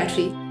better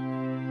battery.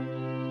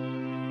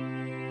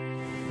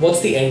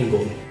 What's the end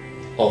goal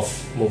of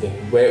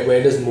MoEVing?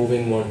 Where does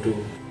MoEVing want to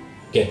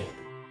get?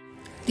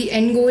 The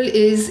end goal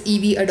is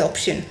EV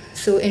adoption.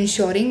 So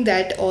ensuring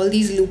that all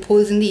these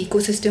loopholes in the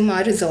ecosystem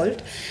are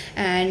resolved,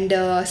 and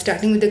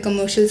starting with the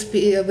commercial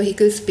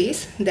vehicle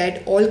space,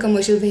 that all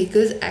commercial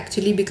vehicles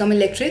actually become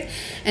electric,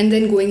 and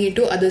then going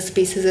into other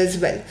spaces as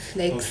well.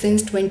 Like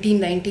since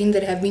 2019,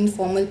 there have been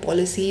formal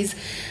policies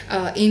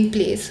in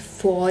place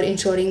for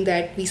ensuring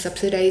that we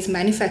subsidize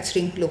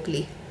manufacturing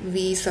locally.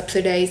 We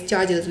subsidize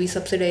chargers, we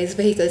subsidize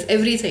vehicles,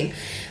 everything.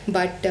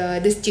 But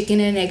this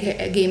chicken and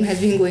egg game has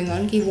been going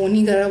on. Ki wo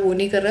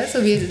nahi kar raha. So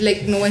we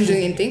like no one's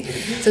doing anything.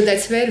 So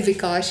that's where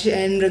Vikash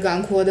and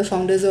Ragank, who are the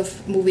founders of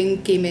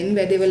MoEVing, came in,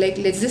 where they were like,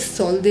 let's just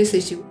solve this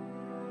issue.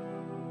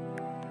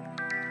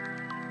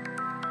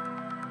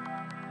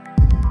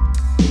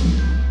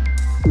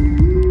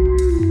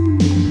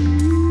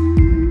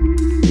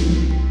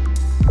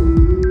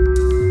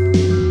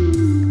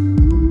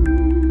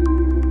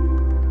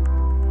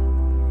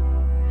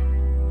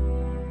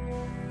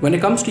 When it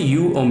comes to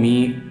you or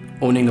me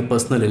owning a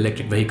personal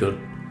electric vehicle,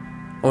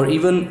 or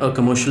even a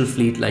commercial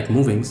fleet like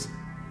MoEVing's,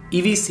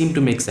 EVs seem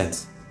to make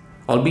sense,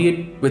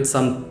 albeit with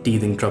some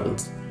teething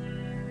troubles.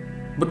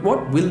 But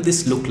what will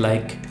this look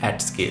like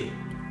at scale,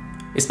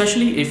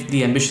 especially if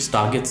the ambitious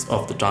targets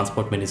of the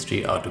Transport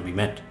Ministry are to be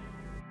met?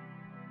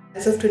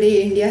 As of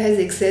today, India has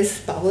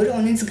excess power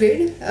on its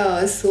grid,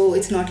 so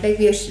it's not like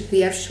we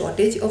have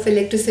shortage of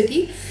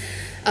electricity.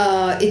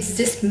 It's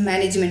just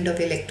management of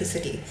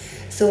electricity.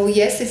 So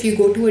yes, if you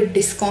go to a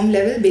DISCOM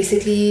level,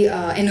 basically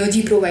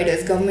energy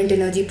providers, government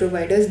energy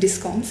providers,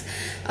 DISCOMs,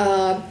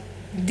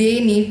 they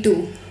need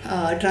to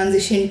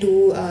transition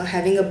to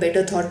having a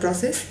better thought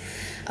process.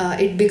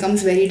 It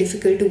becomes very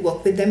difficult to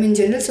work with them in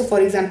general. So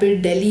for example,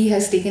 Delhi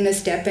has taken a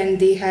step and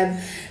they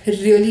have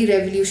really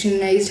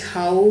revolutionized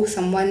how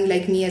someone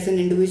like me as an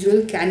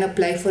individual can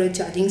apply for a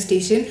charging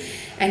station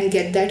and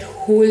get that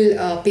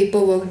whole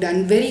paperwork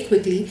done very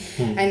quickly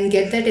and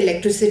get that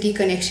electricity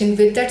connection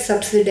with that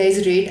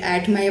subsidized rate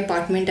at my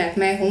apartment, at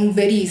my home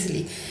very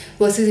easily.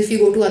 Versus if you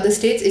go to other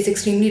states, it's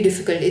extremely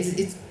difficult.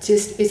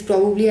 It's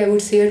probably, I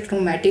would say, a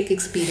traumatic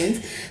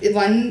experience.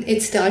 One,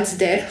 it starts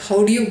there.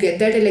 How do you get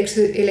that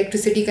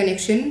electricity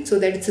connection so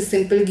that it's a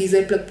simple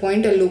geyser plug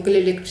point, a local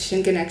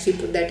electrician can actually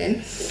put that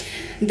in.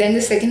 Then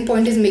the second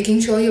point is making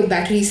sure your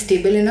battery is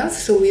stable enough,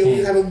 so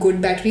you have a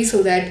good battery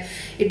so that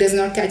it does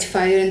not catch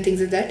fire and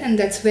things like that. And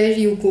that's where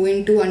you go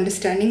into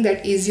understanding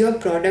that is your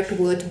product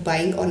worth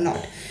buying or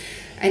not.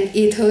 And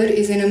Ather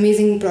is an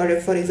amazing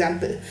product, for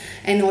example.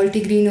 And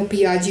Altigreen or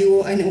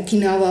Piaggio and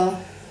Okinawa,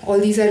 all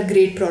these are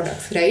great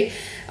products, right?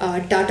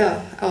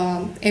 Tata,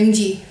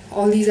 MG,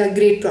 all these are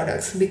great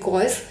products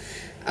because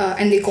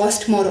and they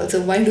cost more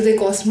also. Why do they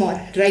cost more?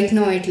 Right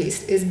now at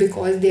least is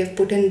because they have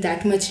put in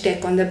that much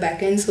tech on the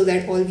back end so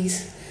that all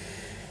these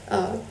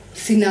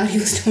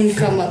scenarios don't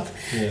come up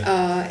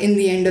in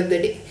the end of the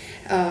day.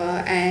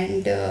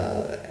 And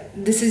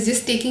this is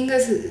just taking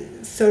us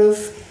sort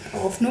of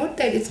off note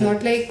that it's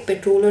not like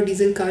petrol or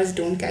diesel cars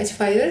don't catch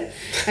fire.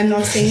 I'm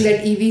not saying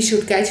that EV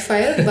should catch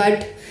fire,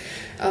 but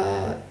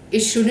it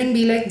shouldn't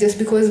be like just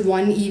because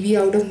one EV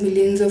out of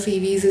millions of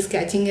EVs is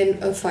catching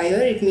a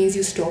fire, it means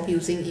you stop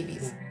using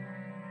EVs.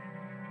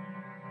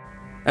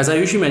 As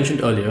Ayushi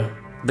mentioned earlier,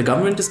 the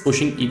government is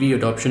pushing EV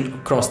adoption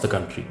across the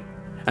country,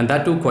 and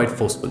that too quite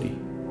forcefully.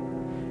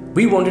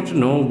 We wanted to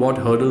know what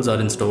hurdles are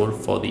in store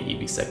for the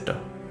EV sector.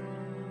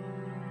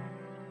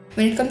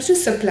 When it comes to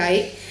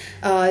supply,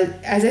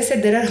 as I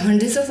said, there are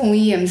hundreds of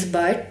OEMs,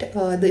 but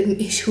the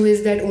issue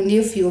is that only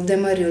a few of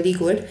them are really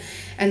good.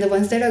 And the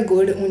ones that are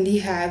good only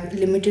have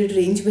limited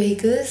range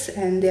vehicles,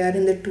 and they are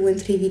in the 2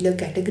 and 3 wheeler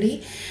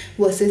category.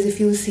 Versus if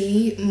you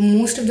see,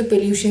 most of the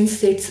pollution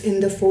sits in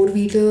the 4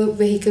 wheeler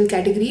vehicle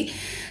category.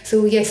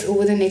 So yes,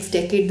 over the next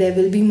decade, there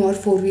will be more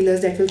 4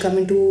 wheelers that will come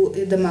into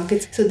the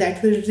market. So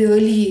that will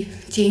really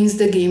change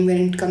the game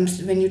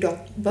when you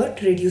talk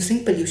about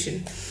reducing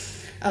pollution.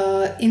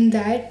 In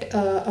that,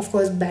 of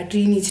course,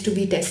 battery needs to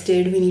be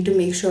tested. We need to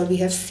make sure we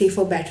have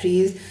safer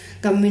batteries.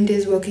 Government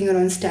is working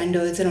around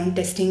standards, around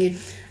testing it.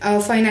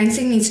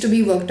 Financing needs to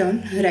be worked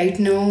on. Right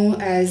now,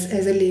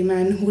 as a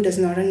layman who does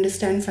not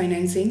understand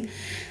financing,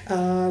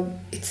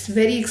 it's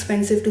very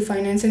expensive to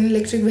finance an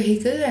electric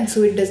vehicle, and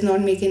so it does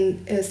not make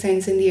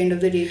sense in the end of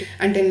the day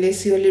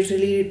unless you are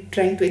literally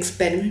trying to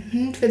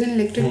experiment with an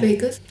electric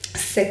vehicle.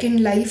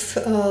 Second life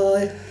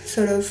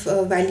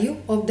value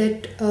of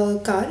that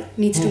car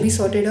needs to be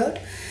sorted out.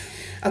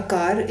 A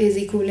car is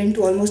equivalent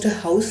to almost a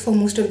house for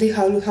most of the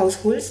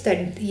households.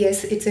 That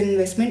yes, it's an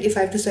investment. If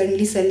I have to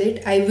suddenly sell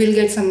it, I will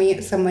get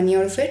some money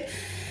out of it.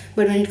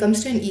 But when it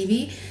comes to an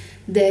EV,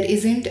 there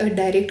isn't a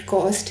direct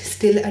cost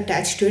still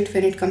attached to it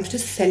when it comes to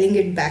selling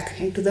it back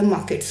into the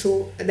market.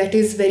 So that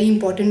is very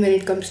important when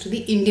it comes to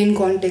the Indian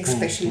context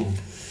especially.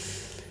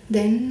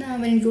 Then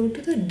when you go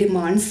to the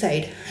demand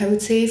side, I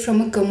would say from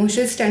a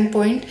commercial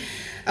standpoint,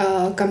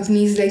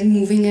 companies like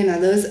MoEVing and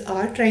others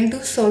are trying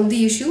to solve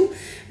the issue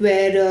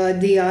where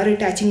they are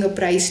attaching a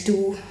price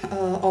to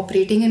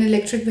operating an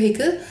electric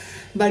vehicle,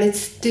 but it's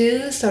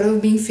still sort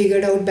of being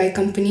figured out by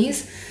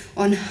companies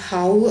on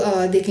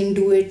how they can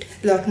do it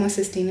a lot more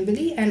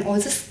sustainably and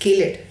also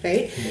scale it,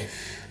 right?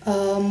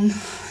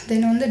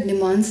 Then on the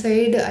demand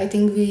side, I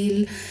think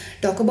we'll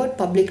talk about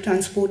public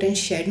transport and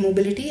shared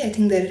mobility. I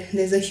think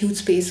there's a huge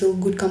space, so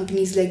good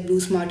companies like Blue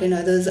Smart and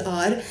others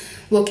are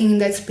working in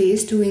that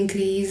space to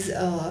increase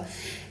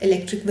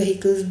electric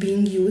vehicles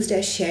being used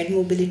as shared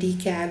mobility,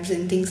 cabs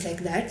and things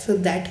like that. So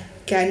that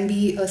can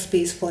be a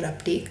space for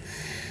uptake.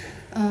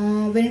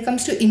 When it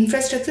comes to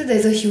infrastructure,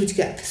 there's a huge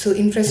gap. So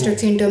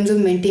infrastructure in terms of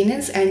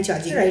maintenance and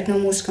charging. Right now,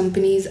 most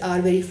companies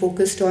are very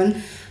focused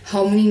on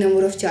how many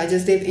number of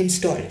chargers they've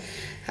installed.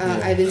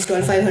 I've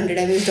installed 500,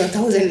 I've installed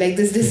 1000, like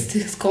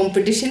this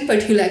competition,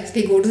 but you'll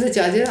actually go to the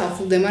charger, half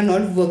of them are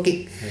not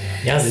working.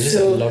 Yeah,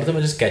 a lot of them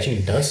are just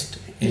catching dust.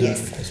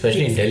 Yes.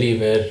 Especially in Delhi,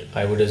 where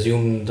I would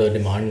assume the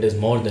demand is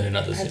more than in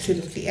other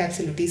cities.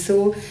 Absolutely.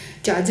 So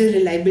charger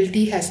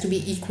reliability has to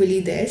be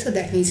equally there, so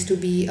that needs to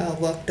be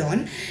worked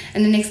on.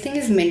 And the next thing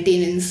is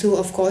maintenance. So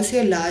of course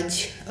your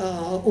large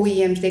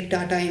OEMs like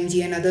Tata,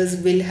 MG and others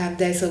will have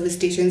their service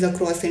stations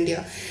across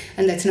India,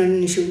 and that's not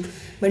an issue.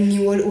 But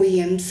newer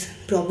OEMs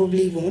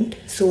probably won't.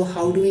 So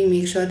how do we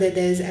make sure that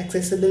there's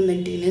accessible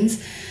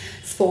maintenance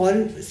for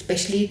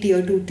especially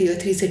tier 2, tier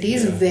 3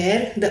 cities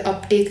where the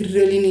uptake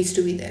really needs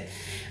to be there?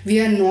 We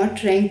are not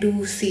trying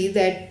to see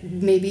that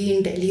maybe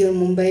in Delhi or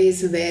Mumbai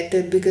is where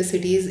the bigger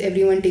cities,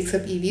 everyone takes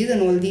up EVs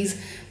and all these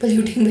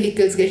polluting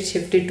vehicles get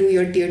shifted to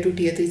your tier 2,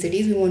 tier 3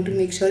 cities. We want to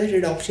make sure that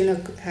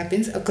adoption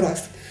happens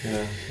across.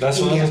 Yeah, that's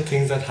India. one of the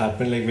things that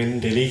happened, like when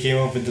Delhi came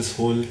up with this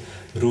whole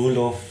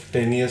rule of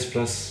 10 years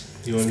plus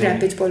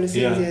scrappage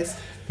policies, yes.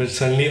 But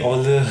suddenly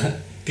all the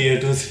tier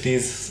 2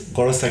 cities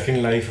got a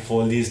second life of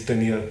all these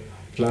 10-year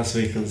plus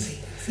vehicles.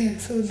 Yeah,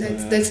 so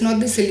that's not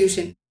the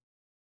solution.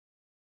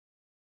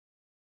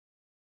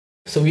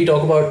 So we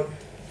talk about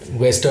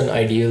Western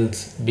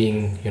ideals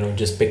being,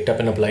 just picked up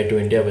and applied to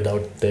India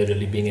without there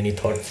really being any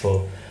thought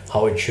for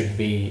how it should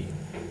be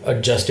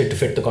adjusted to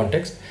fit the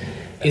context.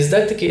 Is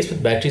that the case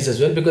with batteries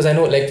as well? Because I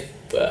know, like,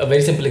 a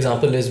very simple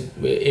example is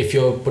if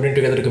you're putting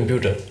together a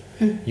computer,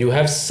 you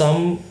have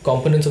some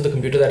components of the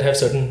computer that have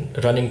certain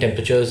running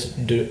temperatures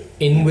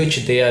in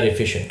which they are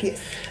efficient.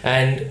 Yes.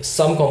 And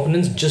some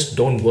components just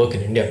don't work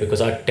in India because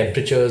our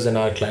temperatures and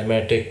our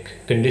climatic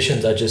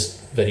conditions are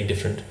just very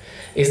different.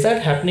 Is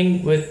that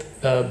happening with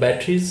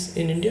batteries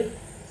in India?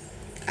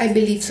 I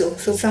believe so.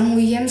 So some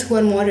OEMs who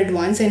are more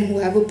advanced and who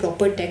have a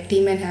proper tech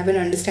team and have an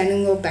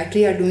understanding of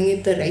battery are doing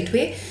it the right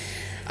way.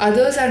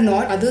 Others are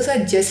not. Others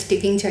are just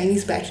taking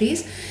Chinese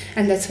batteries,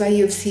 and that's why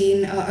you've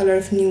seen a lot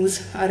of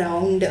news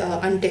around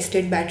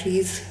untested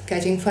batteries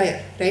catching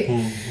fire, right?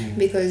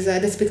 Because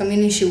that's becoming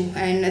an issue,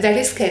 and that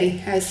is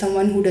scary as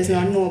someone who does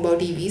not know about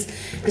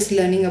EVs, just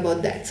learning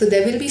about that. So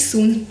there will be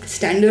soon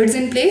standards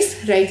in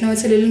place. Right now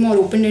it's a little more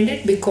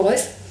open-ended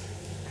because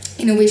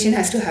innovation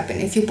has to happen.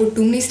 If you put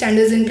too many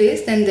standards in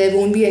place, then there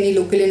won't be any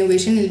local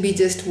innovation. It'll be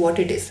just what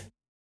it is.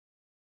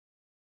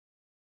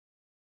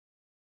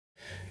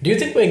 Do you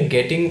think we're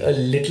getting a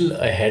little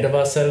ahead of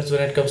ourselves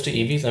when it comes to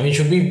EVs? I mean,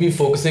 should we be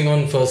focusing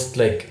on first,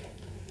 like,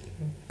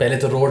 pehle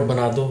to road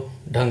bana do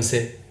dhang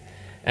se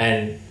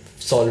and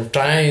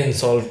try and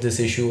solve this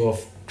issue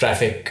of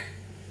traffic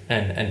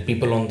and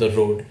people on the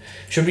road?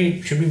 Should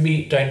we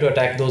be trying to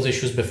attack those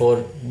issues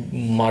before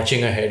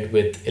marching ahead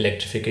with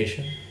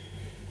electrification?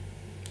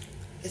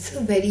 It's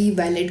a very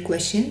valid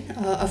question.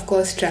 Of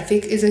course,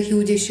 traffic is a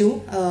huge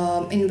issue.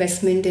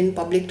 Investment in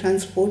public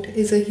transport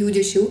is a huge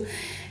issue.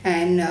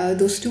 And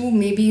those two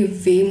may be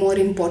way more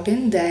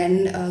important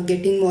than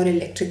getting more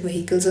electric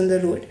vehicles on the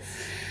road.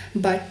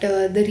 But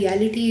the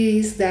reality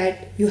is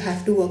that you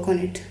have to work on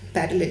it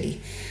parallelly.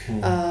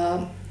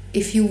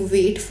 If you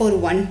wait for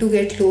one to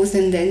get closed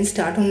and then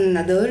start on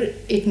another,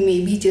 it may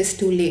be just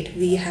too late.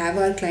 We have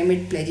our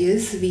climate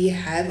pledges, we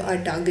have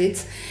our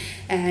targets,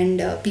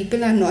 and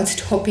people are not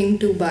stopping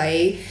to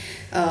buy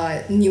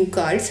new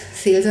cars.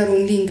 Sales are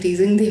only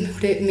increasing.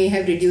 They may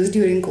have reduced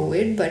during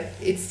COVID, but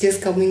it's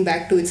just coming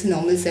back to its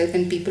normal self,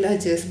 and people are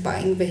just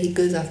buying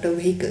vehicles after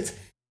vehicles.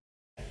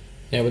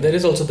 Yeah, but there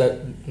is also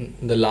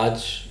the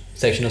large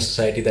section of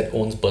society that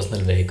owns personal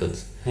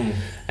vehicles.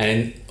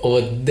 And over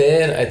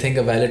there, I think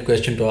a valid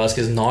question to ask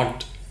is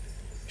not,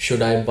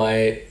 should I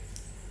buy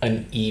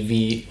an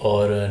EV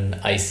or an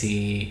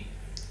IC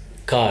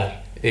car?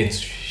 It's,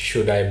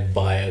 should I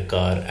buy a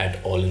car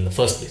at all in the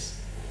first place?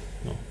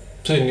 No.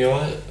 So in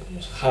your,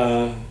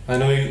 I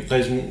know you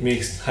guys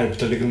make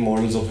hypothetical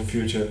models of the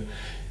future.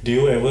 Do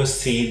you ever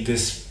see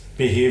this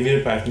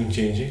behavior pattern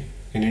changing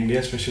in India,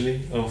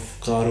 especially of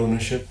car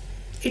ownership?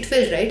 It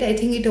will, right? I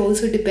think it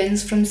also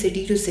depends from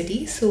city to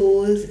city.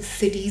 So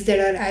cities that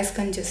are as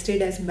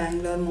congested as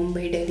Bangalore,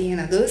 Mumbai, Delhi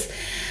and others,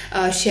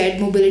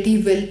 shared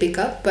mobility will pick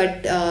up.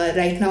 But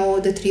right now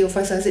the three of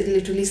us are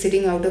literally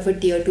sitting out of a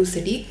tier 2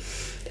 city,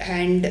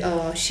 and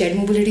shared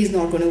mobility is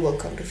not going to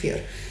work out of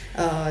here.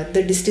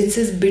 The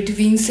distances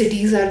between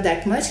cities are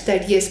that much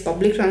that yes,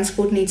 public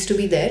transport needs to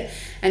be there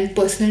and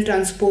personal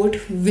transport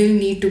will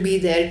need to be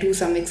there to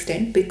some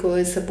extent,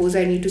 because suppose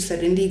I need to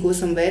suddenly go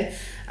somewhere,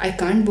 I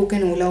can't book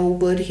an Ola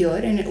Uber here,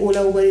 and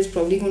Ola Uber is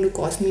probably going to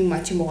cost me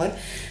much more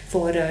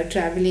for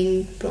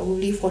traveling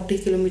probably 40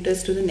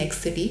 kilometers to the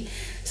next city.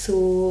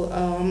 So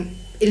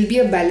it'll be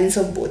a balance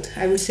of both.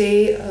 I would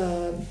say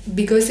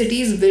bigger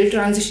cities will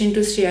transition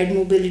to shared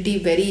mobility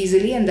very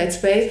easily, and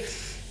that's why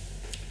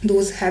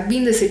those have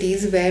been the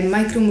cities where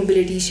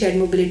micro-mobility, shared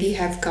mobility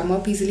have come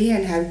up easily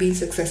and have been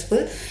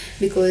successful,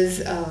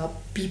 because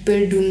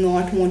people do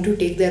not want to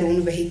take their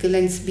own vehicle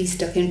and be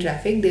stuck in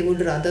traffic. They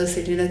would rather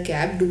sit in a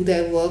cab, do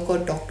their work or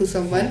talk to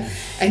someone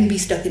and be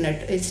stuck in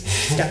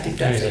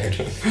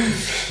traffic.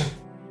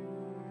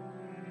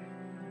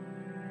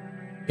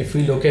 If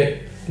we look at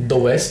the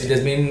West,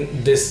 there's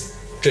been this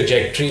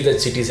trajectory that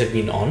cities have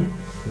been on,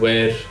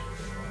 where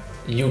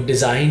you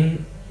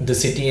design the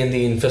city and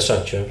the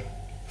infrastructure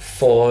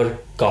for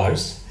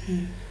cars,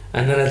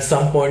 and then at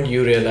some point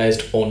you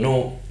realized, oh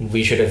no,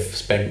 we should have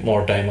spent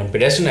more time on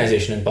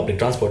pedestrianization and public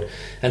transport,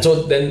 and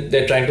so then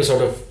they're trying to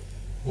sort of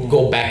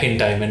go back in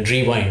time and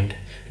rewind.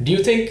 Do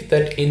you think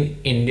that in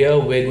India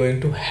we're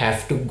going to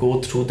have to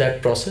go through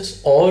that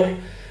process, or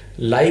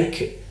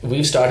like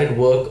we've started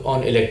work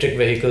on electric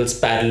vehicles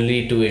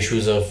parallelly to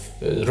issues of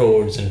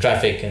roads and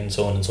traffic and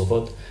so on and so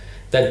forth,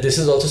 that this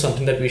is also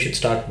something that we should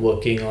start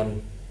working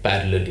on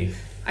parallelly?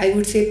 I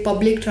would say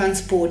public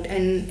transport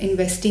and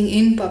investing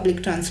in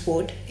public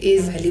transport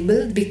is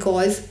valuable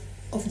because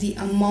of the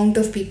amount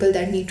of people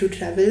that need to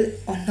travel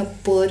on a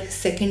per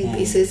second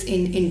basis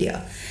in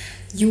India.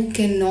 You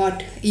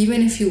cannot,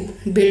 even if you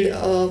build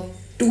a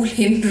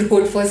 2-lane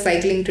road for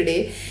cycling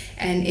today,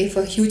 and if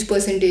a huge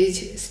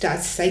percentage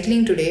starts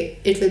cycling today,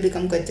 it will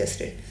become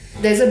congested.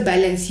 There's a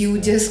balance. You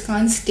just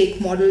can't take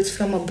models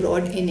from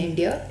abroad in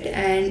India,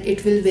 and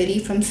it will vary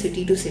from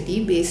city to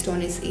city based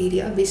on its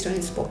area, based on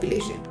its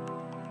population.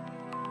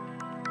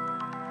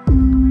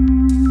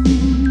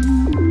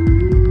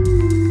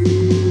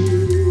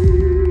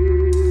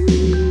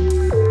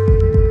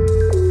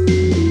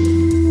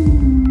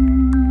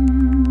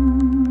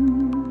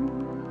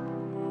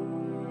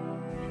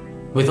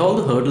 With all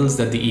the hurdles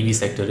that the EV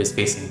sector is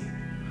facing,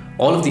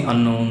 all of the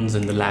unknowns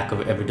and the lack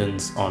of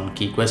evidence on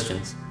key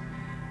questions,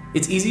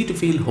 it's easy to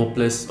feel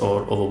hopeless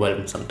or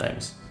overwhelmed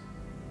sometimes.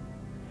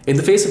 In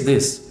the face of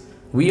this,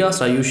 we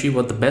asked Ayushi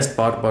what the best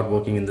part about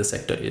working in this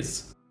sector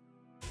is.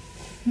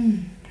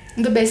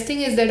 The best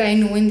thing is that I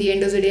know in the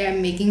end of the day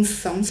I'm making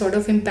some sort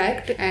of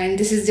impact, and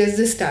this is just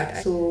the start.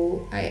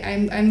 So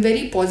I'm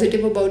very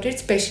positive about it,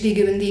 especially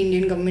given the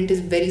Indian government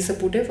is very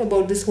supportive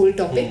about this whole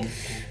topic.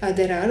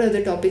 There are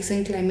other topics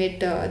in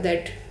climate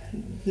that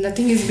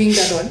nothing is being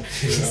done on.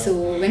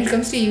 So when it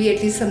comes to EV,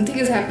 at least something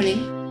is happening.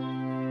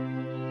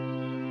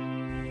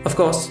 Of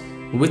course,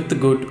 with the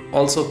good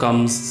also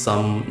comes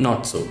some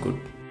not so good.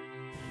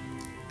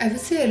 I would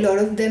say a lot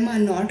of them are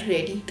not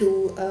ready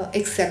to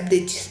accept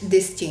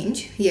this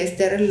change. Yes,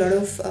 there are a lot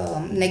of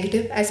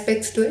negative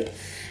aspects to it,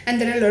 and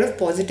there are a lot of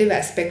positive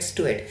aspects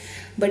to it.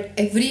 But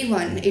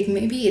everyone, it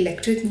may be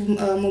electric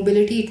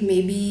mobility, it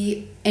may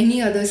be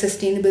any other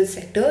sustainable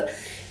sector,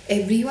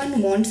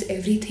 everyone wants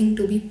everything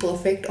to be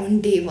perfect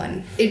on day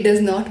one. It does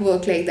not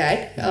work like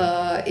that.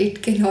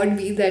 It cannot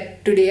be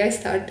that today I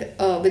start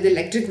with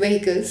electric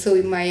vehicles,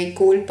 so my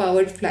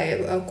coal-powered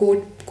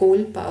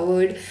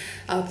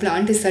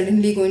plant is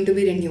suddenly going to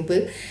be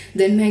renewable.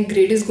 Then my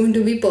grid is going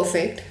to be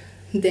perfect.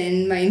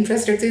 then my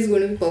infrastructure is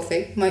going to be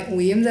perfect, my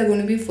OEMs are going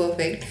to be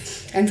perfect,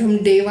 and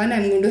from day one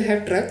I'm going to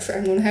have trucks,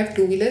 I'm going to have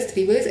 2-wheelers,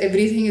 3-wheelers,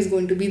 everything is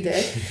going to be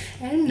there,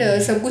 and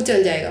सब कुछ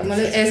चल जाएगा.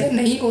 मतलब ऐसा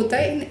नहीं होता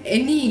in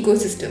any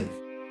ecosystem.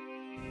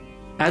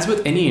 As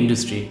with any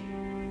industry,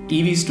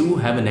 EVs too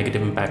have a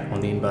negative impact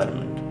on the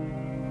environment.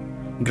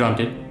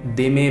 Granted,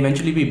 they may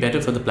eventually be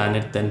better for the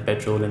planet than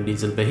petrol and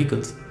diesel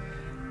vehicles,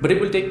 but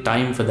it will take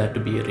time for that to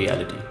be a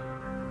reality.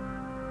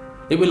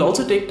 It will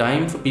also take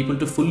time for people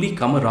to fully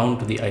come around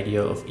to the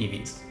idea of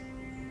EVs.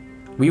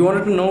 We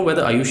wanted to know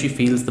whether Ayushi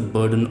feels the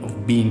burden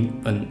of being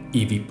an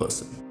EV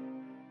person.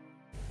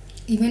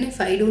 Even if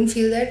I don't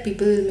feel that,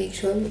 people will make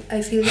sure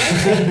I feel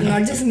that. And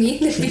not just me,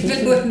 the people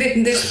who are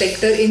in this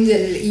sector in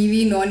general,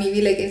 EV,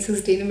 non-EV, like in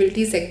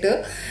sustainability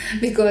sector.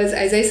 Because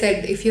as I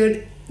said, if you're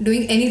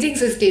doing anything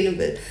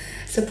sustainable,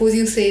 suppose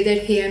you say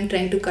that, hey, I'm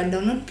trying to cut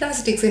down on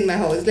plastics in my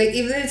house. Like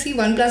if they see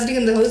one plastic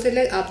in the house, they're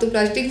like, आप तो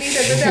plastic नहीं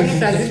करते थे, आपने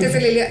plastic कैसे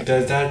ले लिया?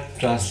 Does that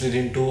translate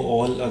into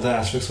all other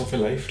aspects of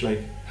your life? Like,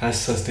 has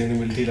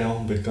sustainability now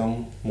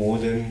become more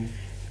than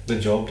the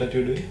job that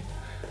you're doing?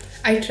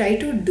 I try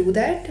to do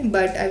that,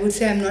 but I would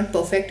say I'm not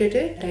perfect at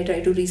it. I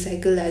try to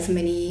recycle as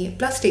many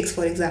plastics,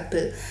 for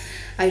example.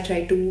 I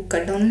try to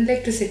cut down on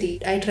electricity.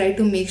 I try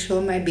to make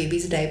sure my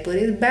baby's diaper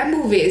is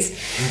bamboo waste.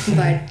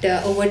 But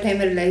over time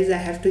I realized I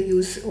have to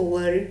use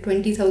over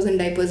 20,000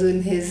 diapers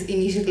in his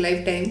initial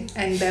lifetime,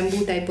 and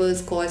bamboo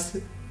diapers cost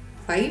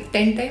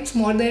 5-10 times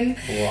more than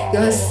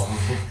yours,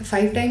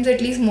 5 times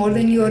at least more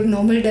than your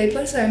normal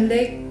diaper. So I'm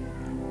like,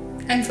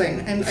 I'm fine.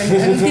 I'm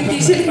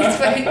initially it's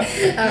fine.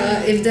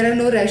 If there are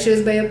no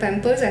rashes by your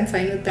Pampers, I'm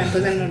fine with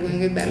Pampers. I'm not going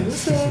with bamboo.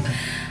 So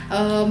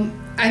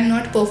I'm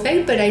not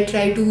perfect, but I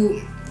try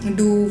to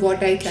do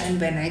what I can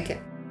when I can.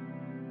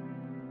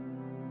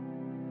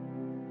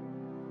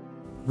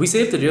 We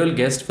saved the real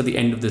guest for the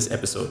end of this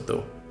episode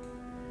though.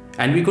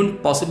 And we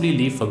couldn't possibly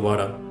leave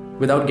Phagwara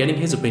without getting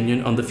his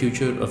opinion on the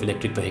future of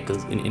electric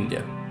vehicles in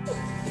India.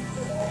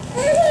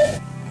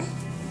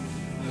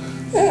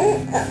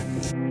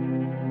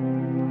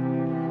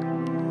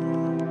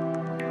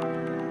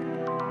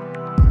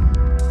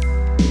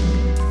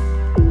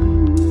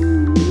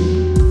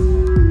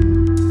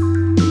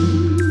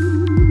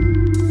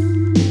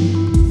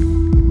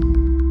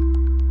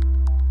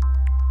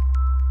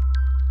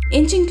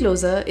 Inching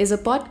Closer is a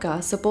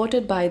podcast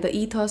supported by the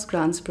Ethos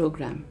Grants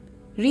program.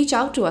 Reach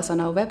out to us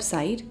on our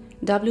website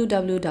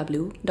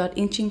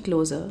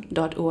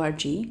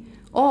www.inchingcloser.org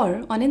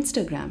or on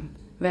Instagram,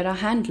 where our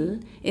handle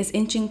is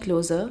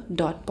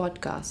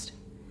inchingcloser.podcast.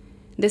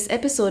 This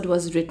episode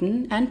was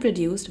written and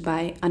produced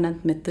by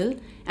Anant Mittal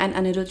and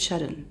Anirudh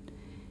Sharan.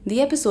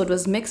 The episode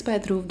was mixed by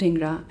Dhruv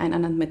Dhingra and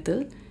Anant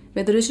Mittal,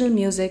 with original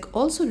music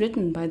also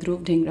written by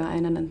Dhruv Dhingra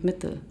and Anant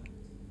Mittal.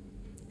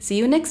 See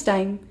you next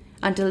time.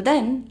 Until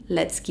then,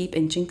 let's keep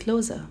inching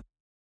closer.